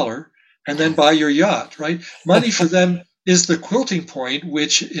spending $1 and then buy your yacht, right? Money for them is the quilting point,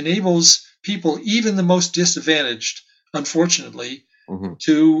 which enables people, even the most disadvantaged, unfortunately,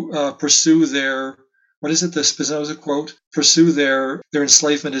 to pursue their, what is it, the Spinoza quote? Pursue their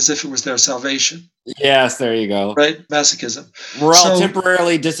enslavement as if it was their salvation. Yes, there you go. Right? Masochism. We're all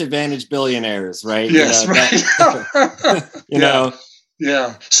temporarily disadvantaged billionaires, right? Yes, right. know.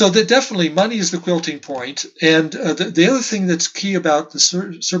 Yeah. So definitely money is the quilting point. And the other thing that's key about the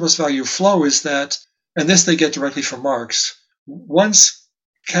surplus value of flow is that, and this they get directly from Marx, once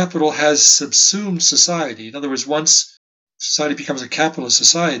capital has subsumed society, in other words, once society becomes a capitalist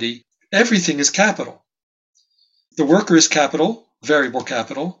society, everything is capital. The worker is capital, variable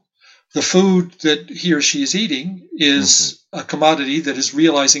capital. The food that he or she is eating is a commodity that is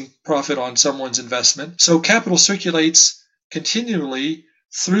realizing profit on someone's investment. So capital circulates continually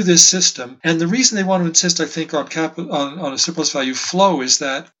through this system. And the reason they want to insist, I think, on a surplus value flow is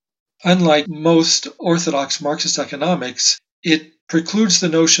that, unlike most orthodox Marxist economics, it precludes the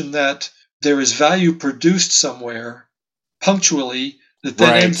notion that there is value produced somewhere punctually that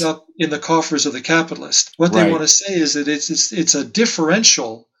then ends up in the coffers of the capitalist. What they want to say is that it's a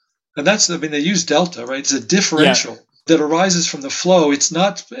differential, and they use delta, right? It's a differential that arises from the flow. It's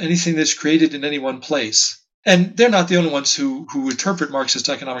not anything that's created in any one place. And they're not the only ones who interpret Marxist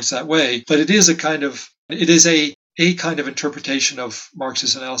economics that way, but it is a kind of interpretation of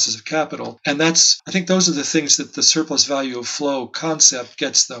Marxist analysis of capital. And I think those are the things that the surplus value of flow concept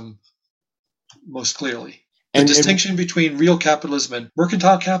gets them most clearly. The distinction between real capitalism and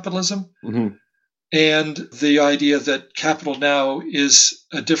mercantile capitalism, and the idea that capital now is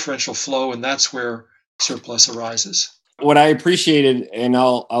a differential flow, and that's where surplus arises. what I appreciated, and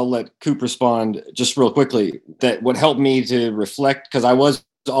I'll let Coop respond just real quickly, that what helped me to reflect, because I was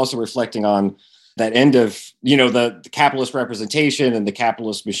also reflecting on that end of, the capitalist representation and the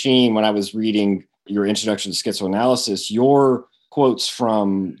capitalist machine when I was reading your introduction to schizoanalysis, your quotes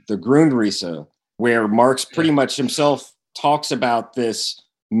from the Grundrisse, where Marx pretty much himself talks about this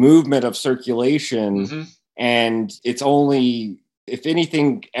movement of circulation, and it's only, if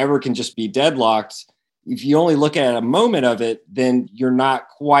anything ever can just be deadlocked, if you only look at a moment of it, then you're not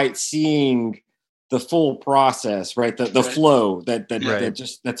quite seeing the full process, right? The flow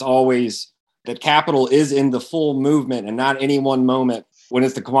that's always, that capital is in the full movement and not any one moment when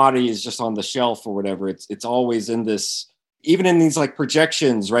it's the commodity is just on the shelf or whatever. It's always in this, even in these like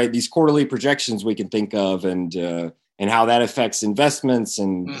projections, right? These quarterly projections we can think of, and how that affects investments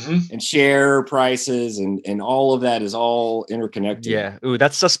and share prices and all of that is all interconnected. Yeah. Ooh,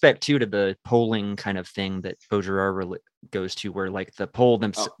 that's suspect too to the polling kind of thing that Baudrillard goes to, where like the poll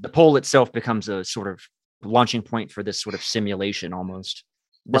itself becomes a sort of launching point for this sort of simulation almost.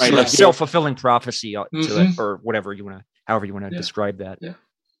 This sort of self-fulfilling prophecy to it, or whatever you want to, however you want to describe that. Yeah.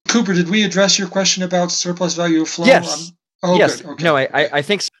 Cooper, did we address your question about surplus value of flow? Yes. Yes. Good. Okay. No, I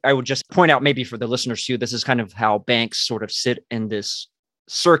think I would just point out, maybe for the listeners too, this is kind of how banks sort of sit in this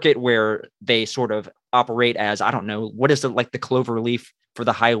circuit where they sort of operate as, I don't know, what is it, like the clover leaf for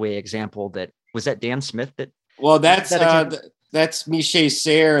the highway example that was that Dan Smith that? Well, that's Michel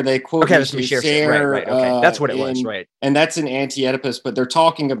Serres. They quote Michel Serres. Right. Okay, that's what it was. Right. And that's an Anti-Oedipus, but they're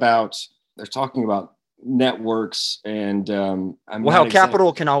talking about networks and how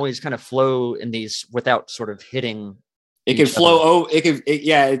capital can always kind of flow in these without sort of hitting. It can flow. It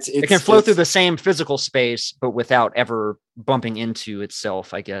can flow through the same physical space, but without ever bumping into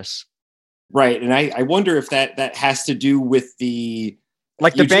itself, I guess. Right, and I wonder if that has to do with the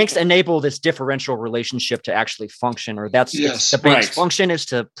banks enable this differential relationship to actually function, or the bank's function is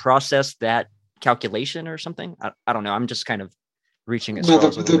to process that calculation or something. I don't know. I'm just kind of reaching it.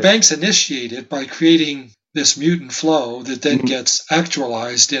 Well, the banks initiate it by creating this mutant flow that then gets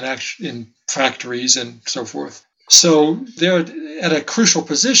actualized in factories and so forth. So they're at a crucial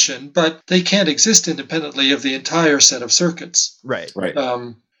position, but they can't exist independently of the entire set of circuits. Right.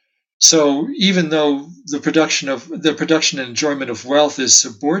 So even though the production and enjoyment of wealth is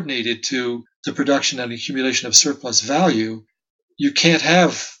subordinated to the production and accumulation of surplus value, you can't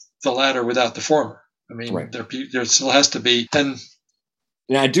have the latter without the former. I mean, there still has to be. And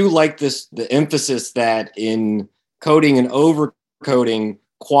I do like the emphasis that in coding and overcoding,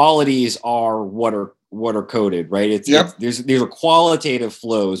 qualities are what are coded, right? These are qualitative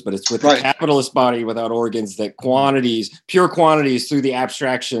flows, but it's with the capitalist body without organs that pure quantities through the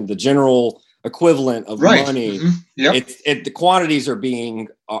abstraction, the general equivalent of money. The quantities are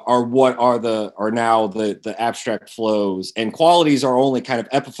now the abstract flows, and qualities are only kind of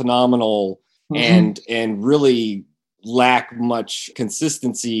epiphenomenal and really lack much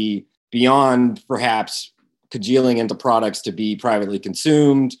consistency beyond perhaps congealing into products to be privately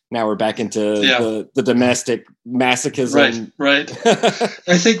consumed. Now we're back into the domestic masochism. Right.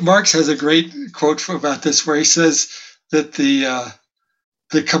 I think Marx has a great quote about this where he says that the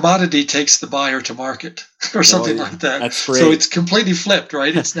commodity takes the buyer to market or something like that. That's great. So it's completely flipped,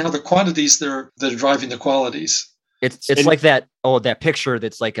 right? It's now the quantities that are driving the qualities. It's like that picture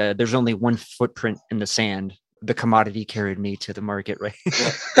that's like there's only one footprint in the sand. The commodity carried me to the market, right?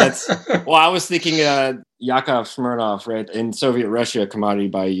 I was thinking Yakov Smirnov, right? In Soviet Russia, commodity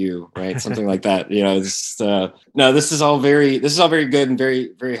by you, right? Something like that. This is all very good and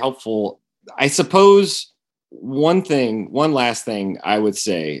very, very helpful. I suppose one last thing I would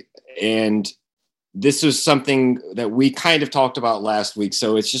say, and this was something that we kind of talked about last week.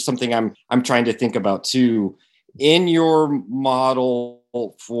 So it's just something I'm trying to think about too. In your model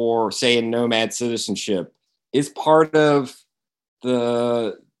for, say, a nomad citizenship, is part of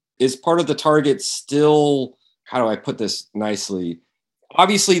the target still, how do I put this nicely?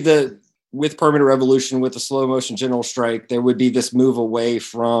 Obviously, with permanent revolution, with the slow motion general strike, there would be this move away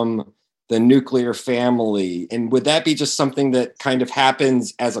from the nuclear family. And would that be just something that kind of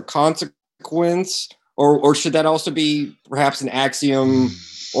happens as a consequence? Or should that also be perhaps an axiom,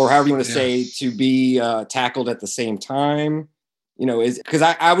 or however you want to say, to be tackled at the same time? Because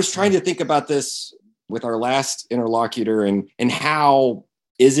I was trying to think about this with our last interlocutor, and how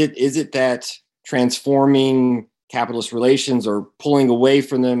is it that transforming capitalist relations or pulling away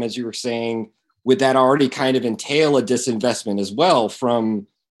from them, as you were saying, would that already kind of entail a disinvestment as well from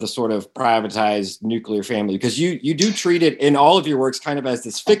the sort of privatized nuclear family? Because you do treat it in all of your works kind of as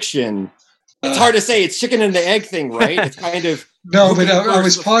this fiction, It's hard to say. It's chicken and the egg thing, right? It's kind of no, but I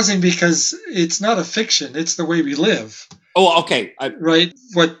was pausing because it's not a fiction. It's the way we live. Oh, okay. Right.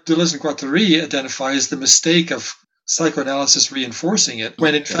 What Deleuze and Guattari identify is the mistake of psychoanalysis reinforcing it,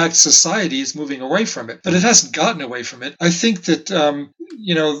 when in fact society is moving away from it. But it hasn't gotten away from it. I think that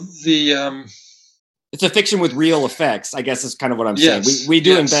it's a fiction with real effects, I guess is kind of what I'm saying. We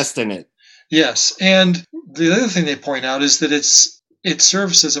do invest in it. Yes. And the other thing they point out is that it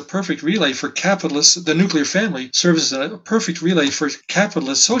serves as a perfect relay for capitalists. The nuclear family serves as a perfect relay for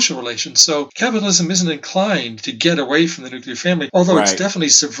capitalist social relations. So capitalism isn't inclined to get away from the nuclear family, although it's definitely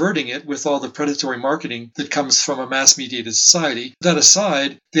subverting it with all the predatory marketing that comes from a mass-mediated society. That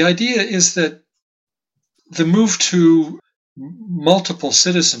aside, the idea is that the move to multiple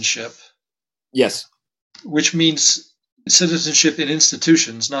citizenship, yes, which means citizenship in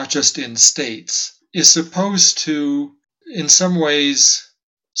institutions, not just in states, is supposed to in some ways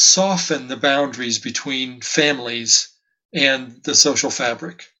soften the boundaries between families and the social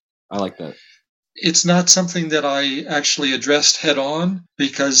fabric. I like that. It's not something that I actually addressed head on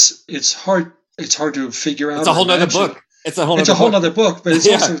because it's hard to figure out. It's a whole other book. It's a whole other book, but it's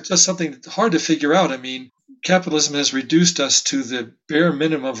also just something hard to figure out. I mean, capitalism has reduced us to the bare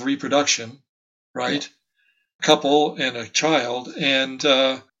minimum of reproduction, right? Yeah. Couple and a child, and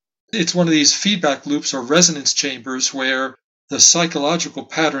it's one of these feedback loops or resonance chambers where the psychological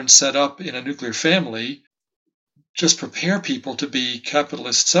patterns set up in a nuclear family just prepare people to be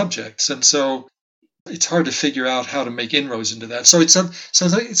capitalist subjects. And so it's hard to figure out how to make inroads into that. So it's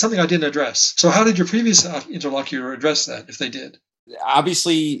something I didn't address. So how did your previous interlocutor address that, if they did?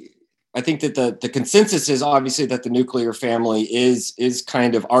 Obviously, I think that the consensus is obviously that the nuclear family is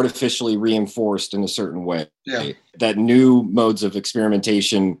kind of artificially reinforced in a certain way. Yeah. That new modes of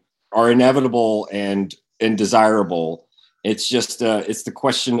experimentation are inevitable and desirable. It's just it's the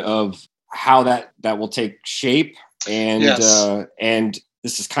question of how that will take shape, and and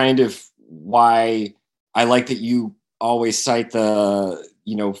this is kind of why I like that you always cite the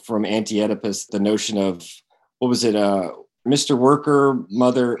from Anti-Oedipus the notion of what was it Mr. Worker,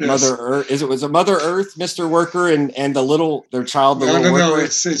 Mother Earth. Was it Mother Earth, Mr. Worker, and their child, the little worker? No.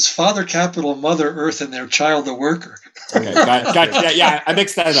 It's Father Capital, Mother Earth, and their child, the worker. Okay, got yeah. I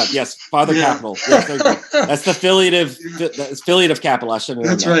mixed that up. Yes, Father Capital. Yes, that's the affiliate of Capital. I shouldn't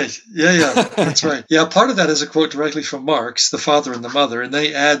have known that. Right. Yeah. That's right. Yeah, part of that is a quote directly from Marx, the father and the mother, and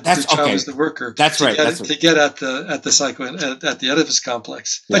they add the child as the worker. That's right. To get at the Oedipus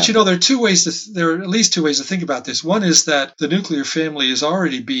complex. Yeah. But there are at least two ways to think about this. One is that the nuclear family is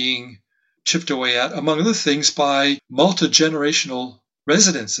already being chipped away at, among other things, by multi-generational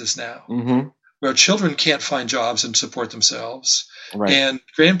residences now, where children can't find jobs and support themselves, and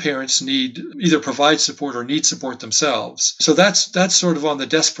grandparents either provide support or need support themselves. So that's sort of on the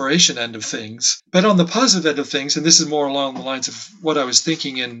desperation end of things. But on the positive end of things, and this is more along the lines of what I was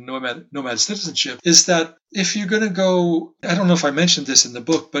thinking in Nomad Citizenship, is that if you're going to go, I don't know if I mentioned this in the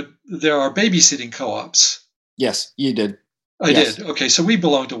book, but there are babysitting co-ops. Yes, you did. I did. Okay, so we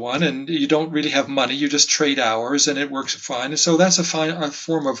belong to one, and you don't really have money. You just trade hours, and it works fine. And so that's a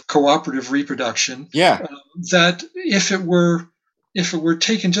form of cooperative reproduction. Yeah. That if it were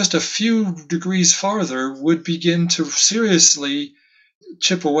taken just a few degrees farther, would begin to seriously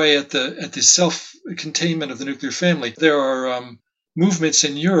chip away at the self-containment of the nuclear family. There are movements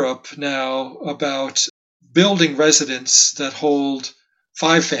in Europe now about building residents that hold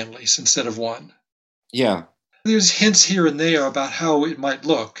 5 families instead of 1. Yeah. There's hints here and there about how it might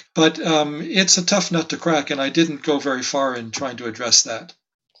look, but it's a tough nut to crack, and I didn't go very far in trying to address that.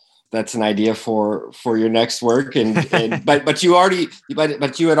 That's an idea for your next work, but you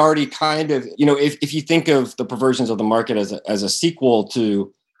had already kind of if you think of the perversions of the market as a sequel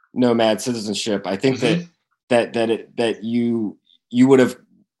to Nomad Citizenship, I think that you would have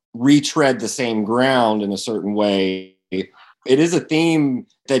retread the same ground in a certain way. It is a theme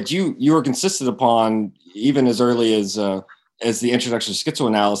that you were consistent upon even as early as the introduction to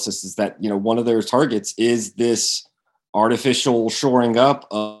schizoanalysis, is that one of their targets is this artificial shoring up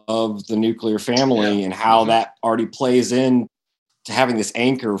of the nuclear family, and how that already plays in to having this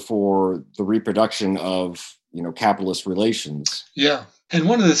anchor for the reproduction of capitalist relations. Yeah. And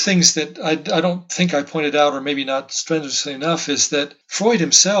one of the things that I don't think I pointed out, or maybe not strenuously enough, is that Freud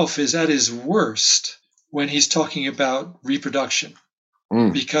himself is at his worst when he's talking about reproduction,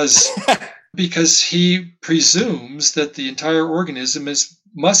 because he presumes that the entire organism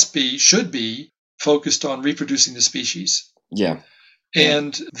should be focused on reproducing the species. Yeah.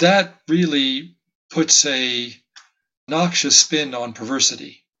 And that really puts a noxious spin on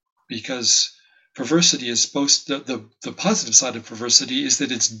perversity, because perversity is supposed to, the positive side of perversity is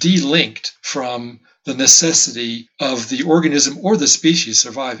that it's de-linked from the necessity of the organism or the species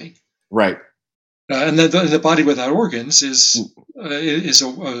surviving. Right. And the body without organs is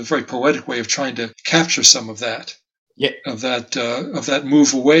a very poetic way of trying to capture some of that. Yeah. Of that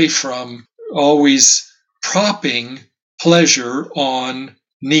move away from always propping pleasure on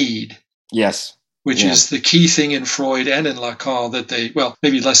need. Yes. Which is the key thing in Freud and in Lacan that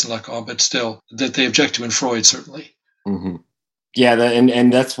maybe less in Lacan, but still, that they object to in Freud, certainly. Mm-hmm. Yeah,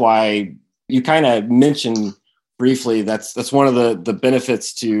 and that's why you kind of mentioned briefly that's one of the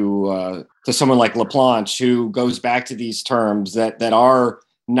benefits to someone like Laplanche, who goes back to these terms that are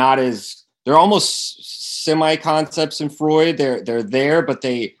not as, they're almost semi-concepts in Freud. They're there, but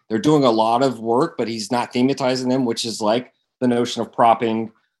they're doing a lot of work, but he's not thematizing them, which is like the notion of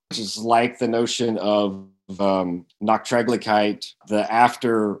propping, which is like the notion of Nachträglichkeit, the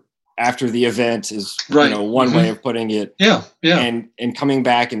after the event is right. One way of putting it. Yeah. And coming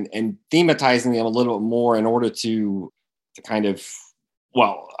back and thematizing them a little bit more in order to kind of,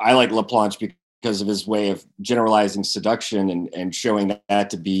 I like Laplanche because of his way of generalizing seduction and showing that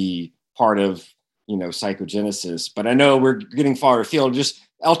to be part of psychogenesis. But I know we're getting far afield. Just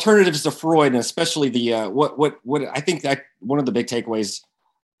alternatives to Freud, and especially the what I think that one of the big takeaways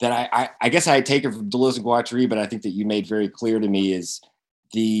that I guess I take it from Deleuze and Guattari, but I think that you made very clear to me is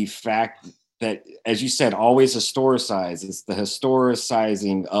the fact that, as you said, always historicize. It's the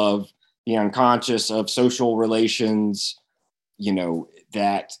historicizing of the unconscious, of social relations,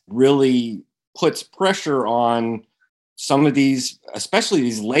 that really puts pressure on some of these, especially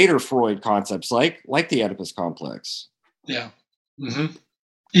these later Freud concepts, like the Oedipus complex. Yeah. Mm-hmm.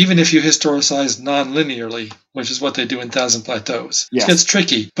 Even if you historicize non-linearly, which is what they do in Thousand Plateaus. Yes. It's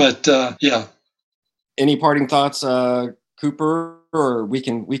tricky, but yeah. Any parting thoughts, Cooper, or we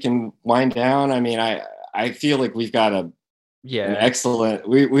can wind down? I mean, I feel like we've got an excellent,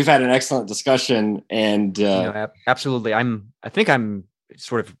 we've had an excellent discussion, and absolutely. I think I'm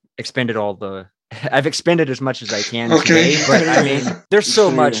sort of expended I've expended as much as I can today, but I mean, there's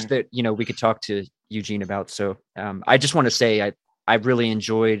so much that, we could talk to Eugene about. So I just want to say, I really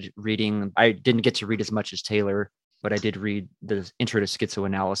enjoyed reading. I didn't get to read as much as Taylor, but I did read the Intro to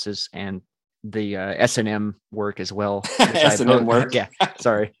Schizoanalysis and the S&M work as well. S&M work? Yeah,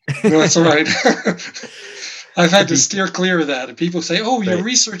 sorry. No, that's all right. I've had to steer clear of that. And people say, you're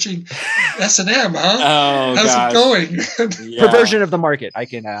researching S&M, huh? Oh, how's it going? Yeah. Perversion of the market. I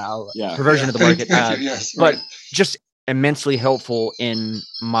can, perversion of the market. Thank you. Yes, but just immensely helpful in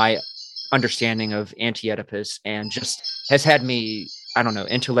my understanding of Anti-Oedipus, and just has had me, I don't know,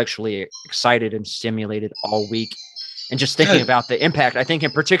 intellectually excited and stimulated all week. And just thinking about the impact, I think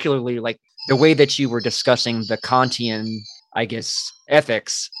in particularly like the way that you were discussing the Kantian, I guess,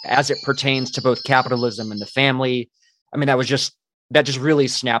 ethics as it pertains to both capitalism and the family. I mean, that just really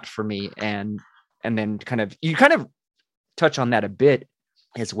snapped for me. And then you kind of touch on that a bit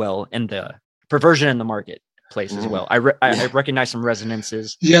as well in the perversion in the market place as well. I recognize some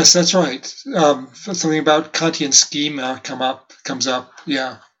resonances. Yes, that's right. Something about Kantian schema comes up.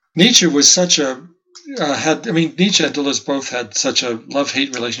 Yeah. Nietzsche was such a, Nietzsche and Deleuze both had such a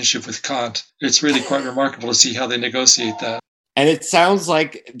love-hate relationship with Kant. It's really quite remarkable to see how they negotiate that. And it sounds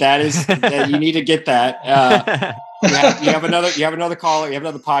like that you need to get that. You have another caller. You have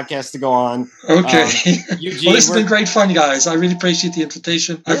another podcast to go on. Okay. Eugene, well, this has been great fun, guys. I really appreciate the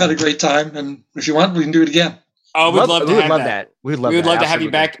invitation. I've had a great time, and if you want, we can do it again. Oh, we'd love that. We'd love to have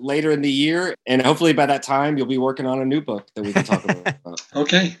you back later in the year, and hopefully by that time you'll be working on a new book that we can talk about.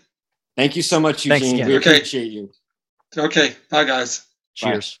 Okay. Thank you so much, Eugene. We appreciate you. Okay. Bye, guys.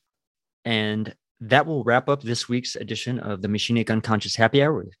 Cheers. Bye. And that will wrap up this week's edition of the Machinic Unconscious Happy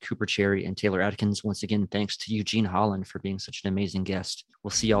Hour with Cooper Cherry and Taylor Atkins. Once again, thanks to Eugene Holland for being such an amazing guest.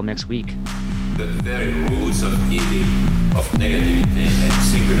 We'll see y'all next week. The very roots of evil, of negativity and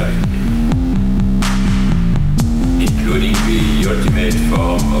singularity, including the ultimate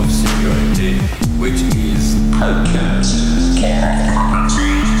form of singularity, which is unconscious character.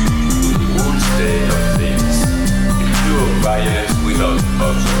 The whole state of things, the pure violence without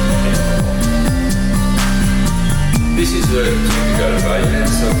object anymore. This is a typical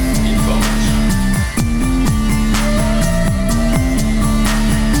violence of information.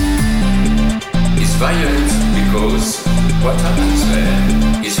 It's violent because what happens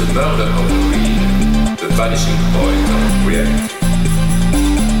there is a murder of the real, the vanishing point of reality.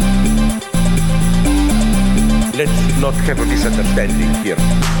 Let's not have a misunderstanding here.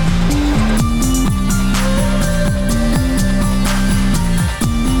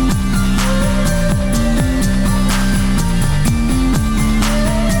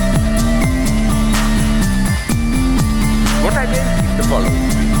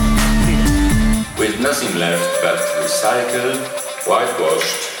 nothing left but recycled,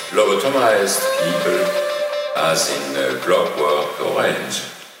 whitewashed, lobotomized people, as in Clockwork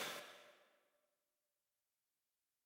Orange.